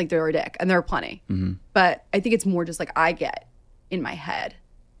 Unless like they're a dick, and there are plenty. Mm-hmm. But I think it's more just like I get in my head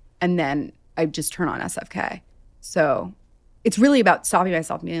and then I just turn on SFK. So it's really about stopping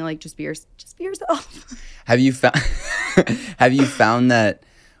myself and being like, just be yourself. Have you found that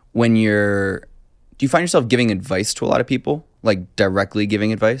when do you find yourself giving advice to a lot of people? Like directly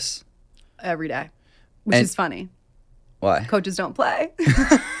giving advice? Every day. Which is funny. Why? Coaches don't play.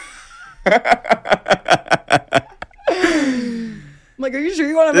 I'm like, are you sure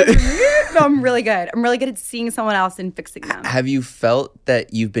you want to mention me? No, I'm really good. I'm really good at seeing someone else and fixing them. Have you felt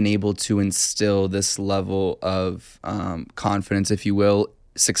that you've been able to instill this level of confidence, if you will,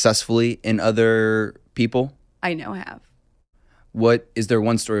 successfully in other people? I know I have. What is there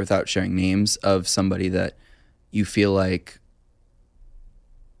one story, without sharing names, of somebody that you feel like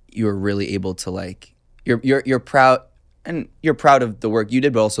you're really able to, like, you're proud, and you're proud of the work you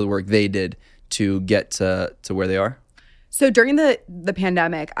did, but also the work they did to get to where they are? So during the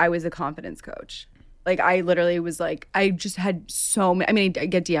pandemic, I was a confidence coach. Like, I literally was like, I just had so many, I mean, I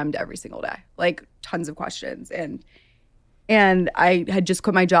get DM'd every single day, like tons of questions. And I had just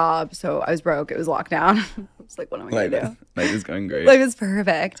quit my job, so I was broke. It was lockdown. I was like, what am I going to do? Life is going great. Life is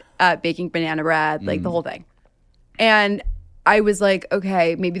perfect. Baking banana bread, like the whole thing. And I was like,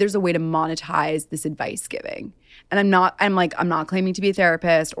 okay, maybe there's a way to monetize this advice giving. And I'm not claiming to be a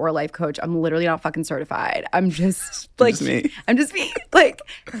therapist or a life coach. I'm literally not fucking certified. I'm just like, I'm just me. Like,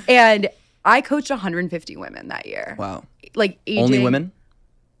 and I coached 150 women that year. Wow. Like, aging. Only women?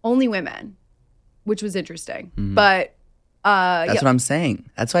 Only women, which was interesting. But that's what I'm saying.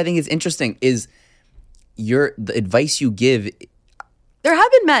 That's why I think it's interesting is the advice you give. There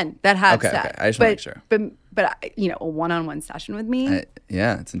have been men that have said. Okay. I just want to make sure. But you know, a one-on-one session with me.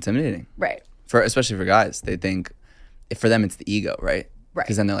 Yeah, it's intimidating. Right. Especially for guys, they think, for them it's the ego, right? Right.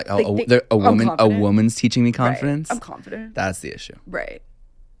 Because then they're like, a woman's teaching me confidence. Right. I'm confident. That's the issue. Right.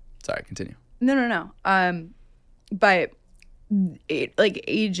 Sorry, continue. No. But the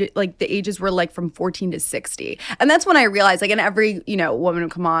ages were like from 14 to 60, and that's when I realized, like, and every woman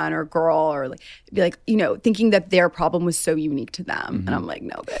would come on, or girl, or like be like, thinking that their problem was so unique to them, and I'm like,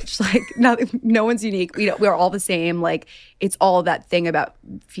 no, bitch, like no one's unique. We're all the same. Like, it's all that thing about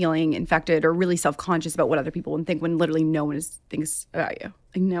feeling infected or really self-conscious about what other people would think, when literally no one thinks about you.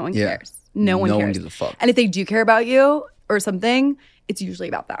 Like, no one cares. No one cares. Gives a fuck. And if they do care about you or something, it's usually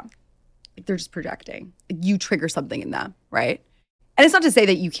about them. Like, they're just projecting. Like, you trigger something in them, right? And it's not to say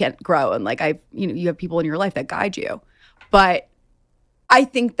that you can't grow, and like, you have people in your life that guide you. But I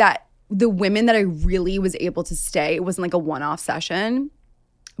think that the women that I really was able to stay, it wasn't like a one-off session,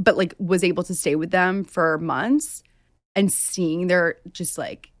 but like was able to stay with them for months and seeing their just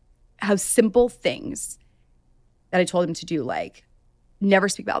like how simple things that I told them to do, like never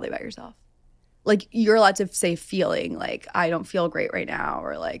speak badly about yourself. Like, you're allowed to say feeling, like, I don't feel great right now,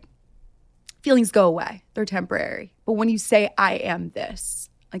 or like, feelings go away. They're temporary. But when you say, I am this,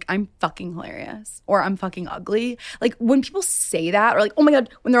 like, I'm fucking hilarious, or I'm fucking ugly. Like, when people say that, or like, oh my God,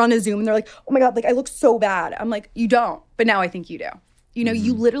 when they're on a Zoom and they're like, oh my God, like, I look so bad. I'm like, you don't. But now I think you do.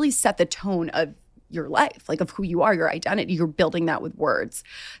 You literally set the tone of your life, like of who you are, your identity. You're building that with words.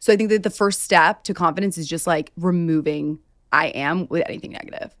 So I think that the first step to confidence is just like removing I am with anything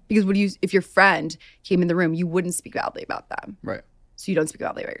negative. Because if your friend came in the room, you wouldn't speak badly about them. Right. So you don't speak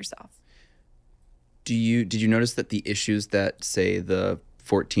badly about yourself. Did you notice that the issues that, say, the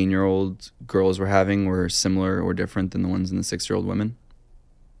 14-year-old girls were having were similar or different than the ones in the 6-year-old women?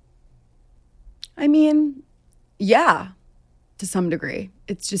 I mean, yeah, to some degree.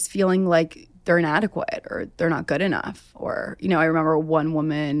 It's just feeling like they're inadequate, or they're not good enough. Or, I remember one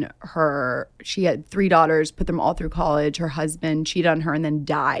woman, she had 3 daughters, put them all through college. Her husband cheated on her and then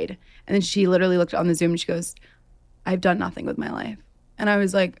died. And then she literally looked on the Zoom and she goes, I've done nothing with my life. And I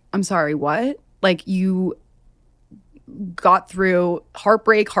was like, I'm sorry, what? Like, you got through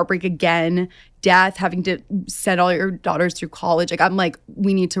heartbreak again, death, having to send all your daughters through college. Like, I'm like,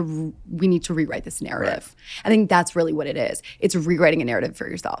 we need to rewrite this narrative. Right. I think that's really what it is. It's rewriting a narrative for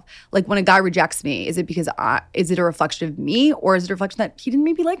yourself. Like, when a guy rejects me, is it because is it a reflection of me, or is it a reflection that he didn't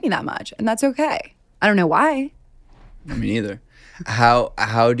maybe like me that much? And that's okay. I don't know why. Me neither.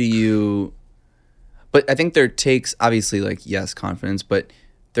 How do you? But I think there takes, obviously, like, yes, confidence, but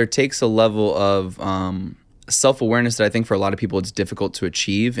there takes a level of self-awareness that I think for a lot of people it's difficult to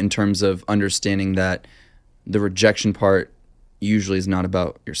achieve, in terms of understanding that the rejection part usually is not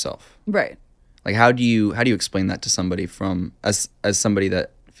about yourself. Right. Like, how do you explain that to somebody as somebody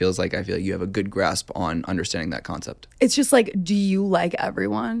that feels like, I feel like you have a good grasp on understanding that concept? It's just like, do you like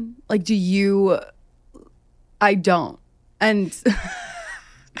everyone? Like, I don't. And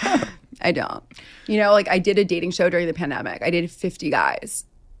I don't. Like, I did a dating show during the pandemic. I dated 50 guys.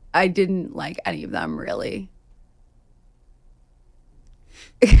 I didn't like any of them, really.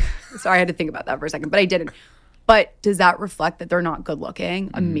 Sorry, I had to think about that for a second, but I didn't. But does that reflect that they're not good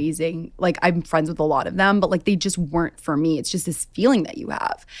looking, amazing? Like, I'm friends with a lot of them, but like, they just weren't for me. It's just this feeling that you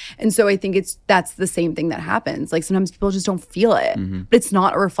have. And so I think that's the same thing that happens. Like, sometimes people just don't feel it, but it's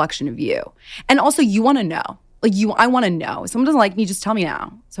not a reflection of you. And also, you want to know. Like I want to know. If someone doesn't like me, just tell me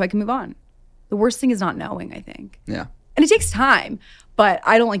now so I can move on. The worst thing is not knowing, I think. Yeah. And it takes time, but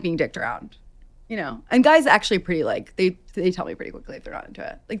I don't like being dicked around, you know? And guys actually pretty like, they tell me pretty quickly if they're not into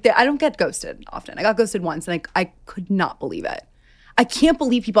it. Like I don't get ghosted often. I got ghosted once and I could not believe it. I can't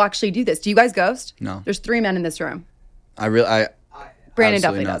believe people actually do this. Do you guys ghost? No. There's 3 men in this room. I Brandon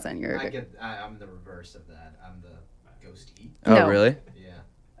absolutely definitely not. doesn't. I'm the reverse of that. I'm the ghosty. Oh, No. really?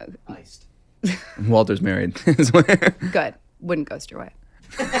 Yeah. Iced. Walter's married. Good. Wouldn't ghost your wife.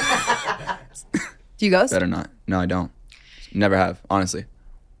 Do you ghost? Better not. No, I don't. Never have, honestly.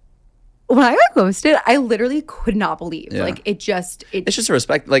 When I got ghosted, I literally could not believe. Yeah. Like It's just a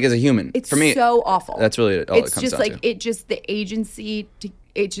respect, like as a human. It's For me, so awful. that's really all it It's comes just down like to. it just the agency.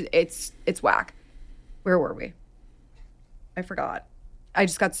 It's whack. Where were we? I forgot. I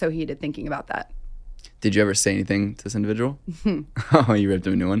just got so heated thinking about that. Did you ever say anything to this individual? Oh, you ripped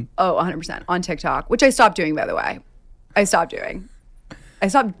him a new one? Oh, 100% on TikTok, which I stopped doing, by the way. I stopped doing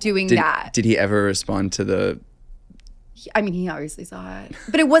that. Did he ever respond to the... I mean, he obviously saw it.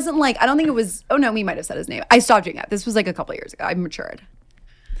 But it wasn't like, I don't think it was, oh no, we might have said his name. I stopped doing that. This was like a couple of years ago. I matured.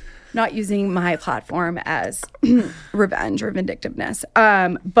 Not using my platform as revenge or vindictiveness.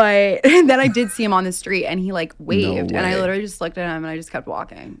 But then I did see him on the street and he like waved. No and I way. literally just looked at him and I just kept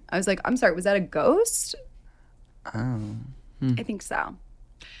walking. I was like, I'm sorry, was that a ghost? Oh. I think so.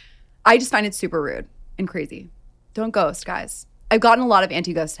 I just find it super rude and crazy. Don't ghost, guys. I've gotten a lot of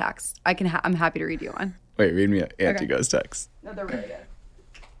anti-ghost texts. I'm happy to read you one. Wait, read me an anti-ghost text. No, they're really good.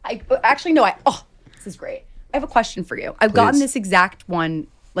 This is great. I have a question for you. I've gotten Please. this exact one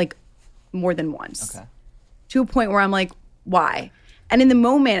like more than once. Okay. To a point where I'm like, why? And in the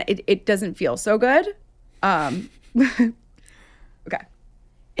moment, it doesn't feel so good. Okay.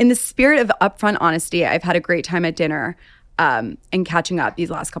 In the spirit of upfront honesty, I've had a great time at dinner and catching up these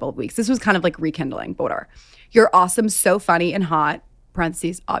last couple of weeks. This was kind of like rekindling, but whatever. You're awesome, so funny and hot,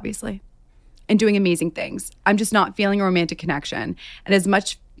 parentheses, obviously, and doing amazing things. I'm just not feeling a romantic connection. And as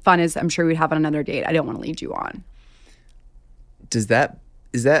much fun as I'm sure we'd have on another date, I don't want to lead you on. Is that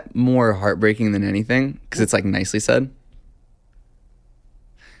more heartbreaking than anything? Because it's like nicely said.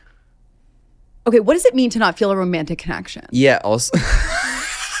 Okay, what does it mean to not feel a romantic connection? Yeah, also...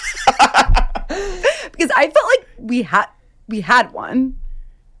 Because I felt like we had one.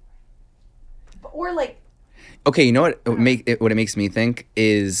 Or like... Okay, you know what? What it makes me think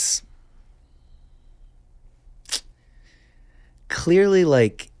is clearly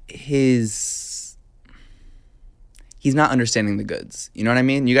like he's not understanding the goods. You know what I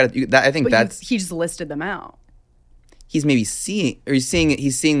mean? I think he just listed them out. he's maybe seeing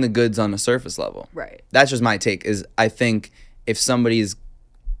the goods on a surface level. Right. That's just my take. Is I think if he's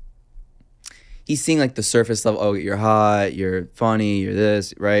seeing like the surface level. Oh, you're hot. You're funny. You're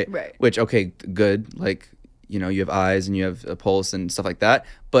this. Right. Right. Which okay, good. Like. You know, you have eyes and you have a pulse and stuff like that,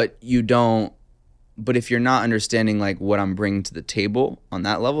 but if you're not understanding like what I'm bringing to the table on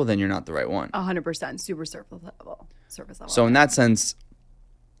that level, then you're not the right one. 100% super surface level. So in that sense,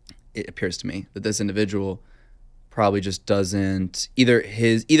 it appears to me that this individual probably just doesn't, either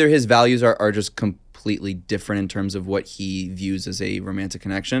his values are just completely different in terms of what he views as a romantic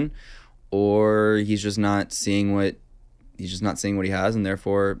connection, or he's just not seeing what he has, and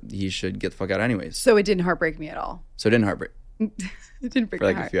therefore he should get the fuck out anyways. So it didn't heartbreak me at all. So it didn't heartbreak It didn't break for my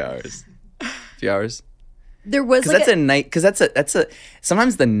like heart. a few hours. Few hours. There was Because like that's a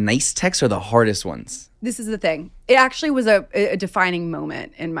sometimes the nice texts are the hardest ones. this is the thing. It actually was a defining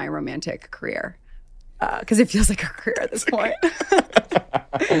moment in my romantic career. Because it feels like a career at this point.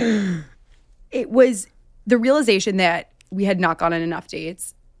 It was the realization that we had not gone on enough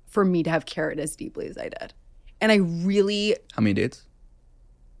dates for me to have cared as deeply as I did. And I really, How many dates?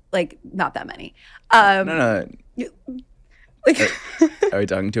 like, not that many. No. Like, Are we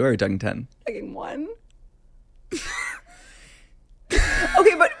talking 2 or are we talking 10? fucking one.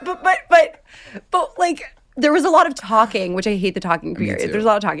 Okay, but like, there was a lot of talking, which I hate the talking period. too. There's a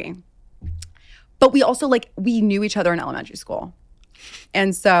lot of talking. But we also, like, we knew each other in elementary school.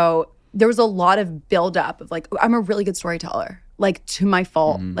 And so there was a lot of buildup of, like, I'm a really good storyteller. Like, to my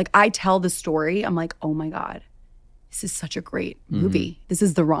fault. Like, I tell the story, I'm like, oh my God, this is such a great movie. This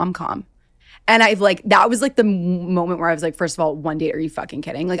is the rom-com. And I've like, that was like the moment where I was like, first of all, one date, are you fucking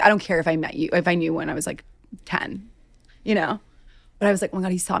kidding? Like, I don't care if I met you, if I knew when I was like 10, you know? But I was like, oh my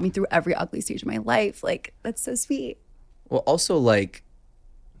God, he saw me through every ugly stage of my life. Like, that's so sweet. Well, also like,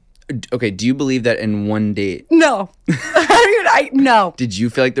 okay, do you believe that in one date, No. No. did you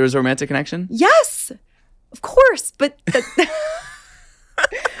feel like there was a romantic connection? Yes, of course. But then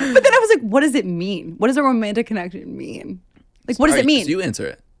I was like, what does it mean? What does a romantic connection mean? Like, what does it mean? So you answer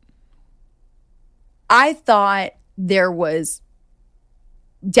it. I thought there was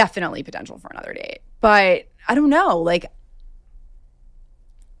definitely potential for another date, but I don't know. Like,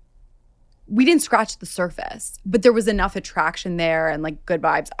 we didn't scratch the surface, but there was enough attraction there and like good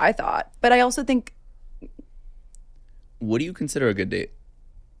vibes, I thought. But I also think, What do you consider a good date?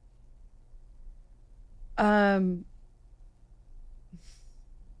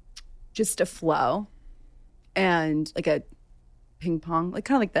 just a flow and like a ping pong, like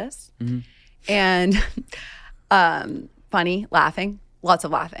kind of like this. And funny, laughing, lots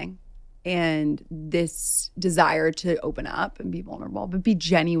of laughing. And this desire to open up and be vulnerable, but be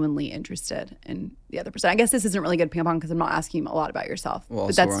genuinely interested in the other person. I guess this isn't really good ping pong because I'm not asking you a lot about yourself. Well,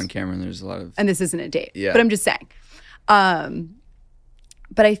 but also we're on camera and there's a lot of... And this isn't a date. Yeah. But I'm just saying.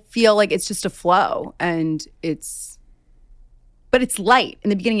 But I feel like it's just a flow and but it's light. In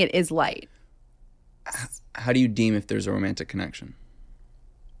the beginning, it is light. How do you deem if there's a romantic connection?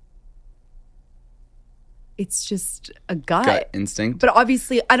 It's just a gut. Gut instinct? But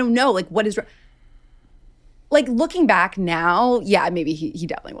obviously, I don't know. Like, what is... Like, looking back now, yeah, maybe he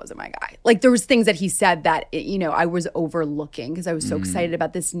definitely wasn't my guy. Like, there was things that he said that, I was overlooking because I was so excited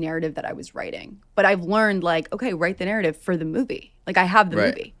about this narrative that I was writing. But I've learned, like, okay, write the narrative for the movie. Like, I have the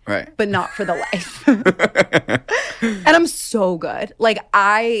movie. Right. But not for the life. And I'm so good. Like,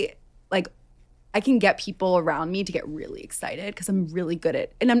 I can get people around me to get really excited because I'm really good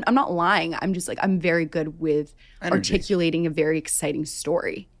at, and I'm not lying. I'm just like, I'm very good with Energy. articulating a very exciting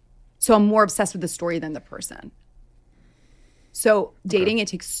story. So I'm more obsessed with the story than the person. So dating, it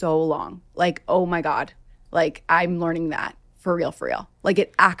takes so long. Like, oh my God. Like, I'm learning that for real, for real. Like,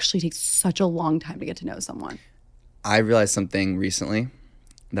 it actually takes such a long time to get to know someone. I realized something recently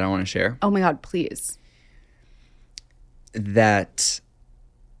that I want to share. Oh my God, please. That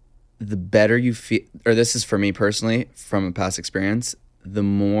the better you feel, or this is for me personally, from a past experience, the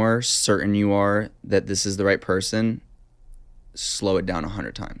more certain you are that this is the right person, slow it down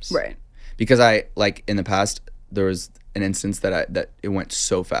 100 times. Right. Because I, like, in the past, there was an instance that it went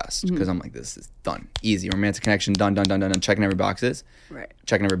so fast because I'm like, this is done. Easy. Romantic connection, done. Checking every boxes. Right.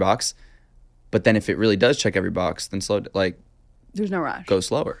 Checking every box. But then if it really does check every box, then There's no rush. go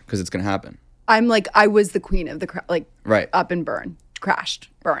slower because it's going to happen. I'm like, I was the queen of the, Right. up and burn, crashed,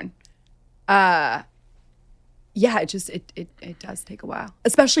 burn. Yeah, it does take a while,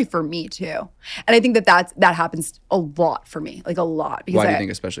 especially for me too. And I think that happens a lot for me, like a lot. Because Why do you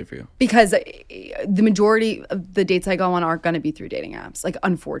think especially for you? Because the majority of the dates I go on aren't going to be through dating apps, like,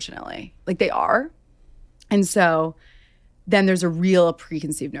 unfortunately. Like, they are. And so then there's a real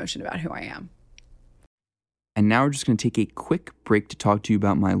preconceived notion about who I am. And now we're just going to take a quick break to talk to you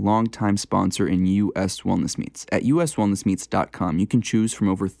about my longtime sponsor in US Wellness Meats. At uswellnessmeats.com, you can choose from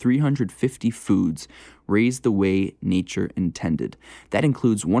over 350 foods raised the way nature intended. That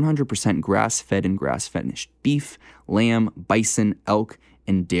includes 100% grass-fed and grass-finished beef, lamb, bison, elk,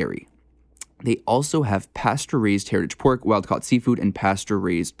 and dairy. They also have pasture-raised heritage pork, wild-caught seafood, and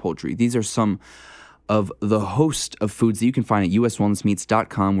pasture-raised poultry. These are some of the host of foods that you can find at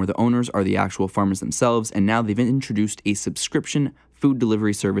uswellnessmeats.com, where the owners are the actual farmers themselves, and now they've introduced a subscription food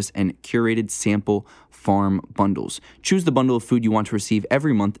delivery service and curated sample farm bundles. Choose the bundle of food you want to receive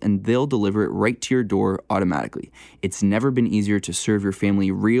every month, and they'll deliver it right to your door automatically. It's never been easier to serve your family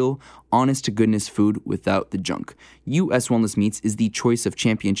real, honest-to-goodness food without the junk. US Wellness Meats is the choice of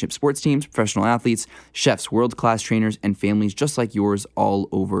championship sports teams, professional athletes, chefs, world-class trainers, and families just like yours all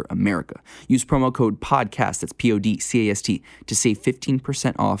over America. Use promo code PODCAST, that's PODCAST, to save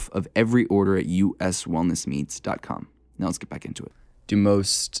 15% off of every order at uswellnessmeats.com. Now let's get back into it. Do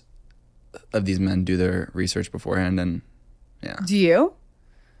most of these men do their research beforehand? And yeah. Do you?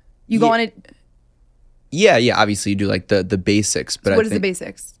 You go Yeah. on it. Yeah. Obviously, you do like the basics. But What is the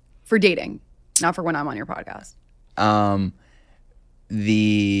basics for dating? Not for when I'm on your podcast.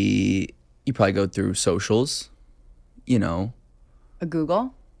 You probably go through socials, A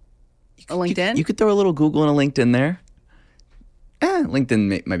Google? A LinkedIn? You could throw a little Google and a LinkedIn there.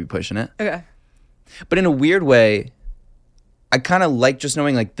 LinkedIn might be pushing it. Okay. But in a weird way, I kind of like just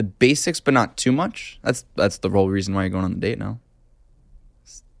knowing like the basics, but not too much. That's the whole reason why you're going on the date now.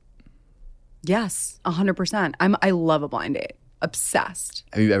 Yes, 100%. I love a blind date. Obsessed.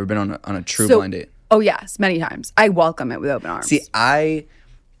 Have you ever been on a true So- blind date? Oh yes, many times. I welcome it with open arms. See, I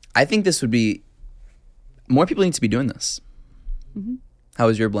think this would be more people need to be doing this. Mm-hmm. How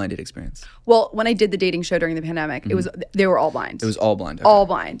was your blind date experience? Well, when I did the dating show during the pandemic, they were all blind. It was all blind. Okay. all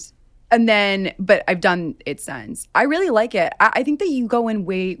blind. And then, but I've done it since. I really like it. I think that you go in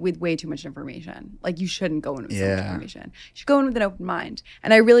with way too much information. Like, you shouldn't go in with so much information. You should go in with an open mind.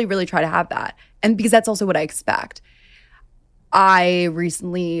 And I really, really try to have that. And because that's also what I expect. I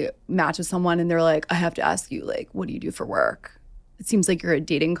recently matched with someone and they're like, I have to ask you, like, what do you do for work? It seems like you're a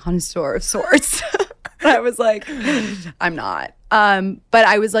dating connoisseur of sorts. I was like, I'm not. But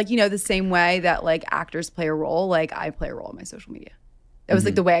I was like, the same way that like actors play a role, like I play a role in my social media. That was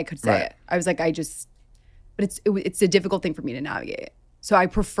like the way I could say it. I was like, but it's a difficult thing for me to navigate. So I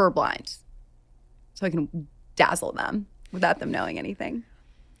prefer blind. So I can dazzle them without them knowing anything.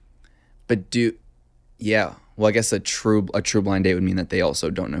 But well, I guess a true blind date would mean that they also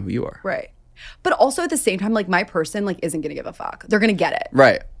don't know who you are. Right. But also at the same time, like my person like isn't gonna give a fuck. They're gonna get it.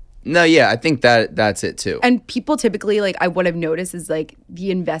 Right. No, yeah, I think that's it too. And people typically like what I've noticed is like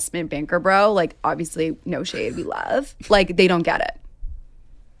the investment banker bro, like obviously no shade, we love. Like they don't get it.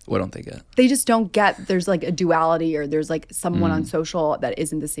 What don't they get? They just don't get there's like a duality or there's like someone on social that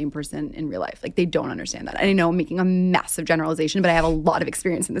isn't the same person in real life. Like they don't understand that. And I know I'm making a massive generalization, but I have a lot of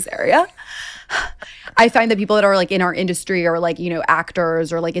experience in this area. I find that people that are like in our industry or like,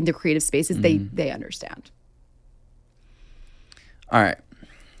 actors or like into creative spaces, they understand. All right.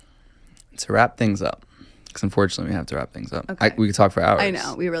 To wrap things up, because unfortunately we have to wrap things up. Okay. We could talk for hours. I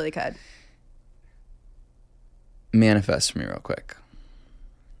know, we really could. Manifest for me real quick.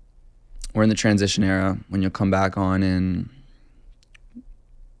 We're in the transition era when you'll come back on in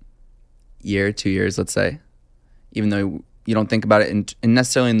year, 2 years, let's say, even though you don't think about it in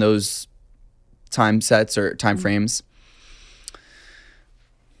necessarily in those time sets or time frames.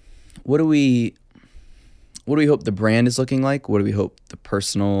 What do we hope the brand is looking like? What do we hope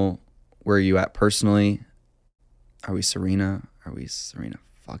where are you at personally? Are we Serena? Are we Serena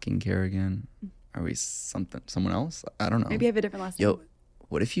fucking Kerrigan? Are we someone else? I don't know. Maybe I have a different last name. Yo,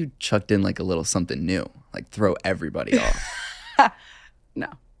 what if you chucked in like a little something new? Like throw everybody off. No.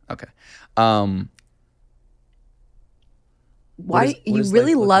 Okay. Why what you is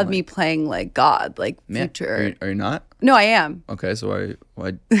really life love looking me like? playing like God, like Man, future? are you not? No, I am. Okay, so why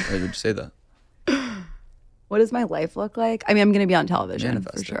would you say that? What does my life look like? I mean, I'm going to be on television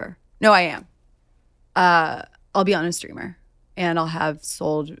Manifest for it. sure. No, I am. I'll be on a streamer and I'll have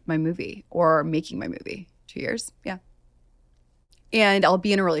sold my movie or making my movie. 2 years. Yeah. And I'll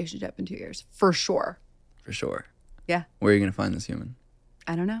be in a relationship in 2 years for sure. For sure. Yeah. Where are you gonna find this human?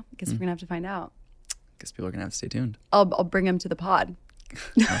 I don't know. I guess we're going to have to find out. Guess people are gonna have to stay tuned. I'll bring him to the pod.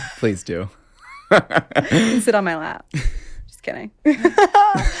 Please do. He can sit on my lap. Just kidding. Yeah,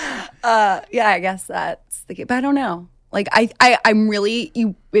 I guess that's the case. But I don't know. Like I'm really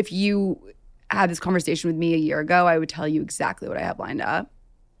if you had this conversation with me a year ago, I would tell you exactly what I have lined up.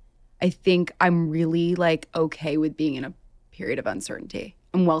 I think I'm really like okay with being in a period of uncertainty.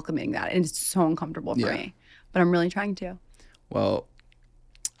 I'm welcoming that. And it's so uncomfortable for me. But I'm really trying to. Well,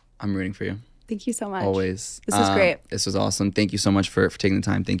 I'm rooting for you. Thank you so much. Always. This was great. This was awesome. Thank you so much for taking the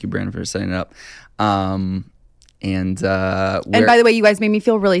time. Thank you, Brandon, for setting it up. And by the way, you guys made me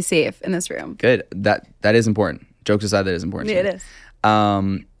feel really safe in this room. good. That is important. Jokes aside, that is important. to It me. is.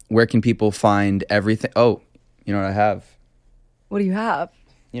 Where can people find everything? Oh, you know what I have? What do you have?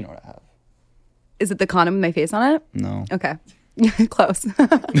 You know what I have? Is it the condom with my face on it? No. Okay. Close. Can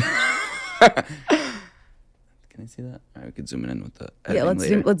I see that? All right, we could zoom it in with the Yeah, editing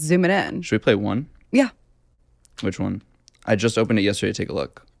later. let's zoom it in. Should we play one? Yeah. Which one? I just opened it yesterday to take a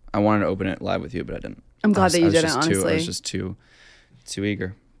look. I wanted to open it live with you, but I didn't. I'm glad that you didn't, I honestly. was just too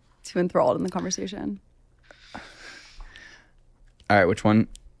eager. Too enthralled in the conversation. All right, which one?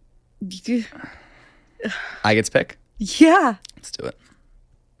 I get to pick? Yeah. Let's do it.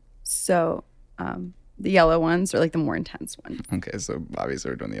 So the yellow ones are like the more intense one. Okay, so obviously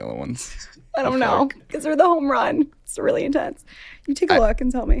we're doing the yellow ones. I don't know because they're the home run. It's really intense. You take a look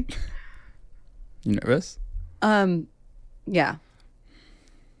and tell me. You nervous? Yeah.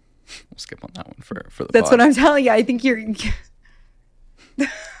 We'll skip on that one for the That's pod. what I'm telling you. I think you're.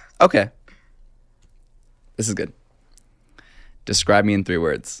 Okay. This is good. Describe me in 3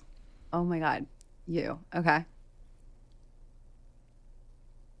 words. Oh my God. You. Okay.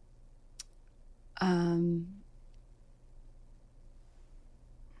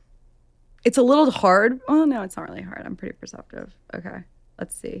 It's a little hard. Oh no, it's not really hard. I'm pretty perceptive. Okay.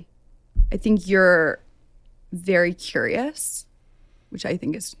 Let's see. I think you're very curious, which I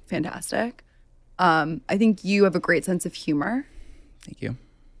think is fantastic. I think you have a great sense of humor. Thank you.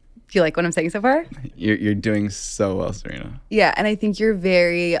 Do you like what I'm saying so far? You're doing so well, Serena. Yeah, and I think you're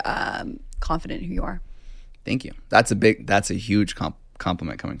very confident in who you are. Thank you. That's a huge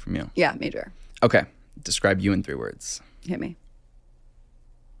compliment coming from you. Yeah, major. Okay. Describe you in 3 words. Hit me.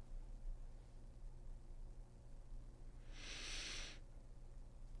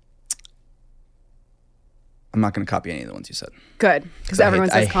 I'm not going to copy any of the ones you said. Good, because everyone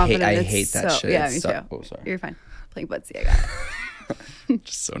says I confident. I It's hate that so, shit. Yeah, It's me so- too. Oh, sorry. You're fine. playing footsie. I got it.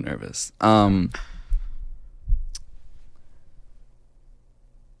 Just so nervous.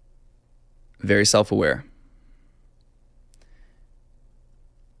 Very self-aware.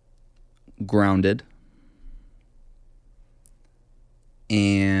 Grounded.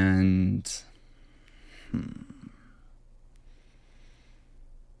 And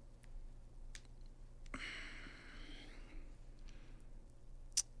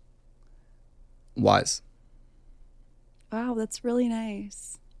wise. Wow, that's really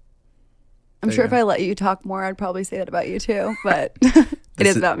nice. I'm sure if I let you talk more, I'd probably say that about you too. But it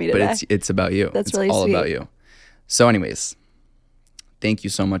is about me today. But it's about you. That's it's really all sweet. about you. So anyways, thank you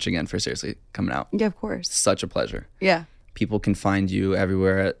so much again for seriously coming out. Yeah, of course. Such a pleasure. Yeah. People can find you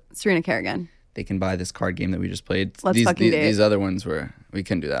everywhere at Serena Kerrigan. they can buy this card game that we just played. Let's fucking date. These other ones we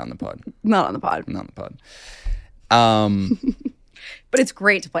couldn't do that on the pod. Not on the pod. Not on the pod. But it's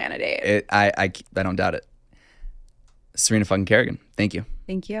great to plan a date. I don't doubt it. Serena fucking Kerrigan. Thank you.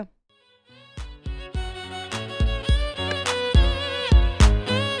 Thank you.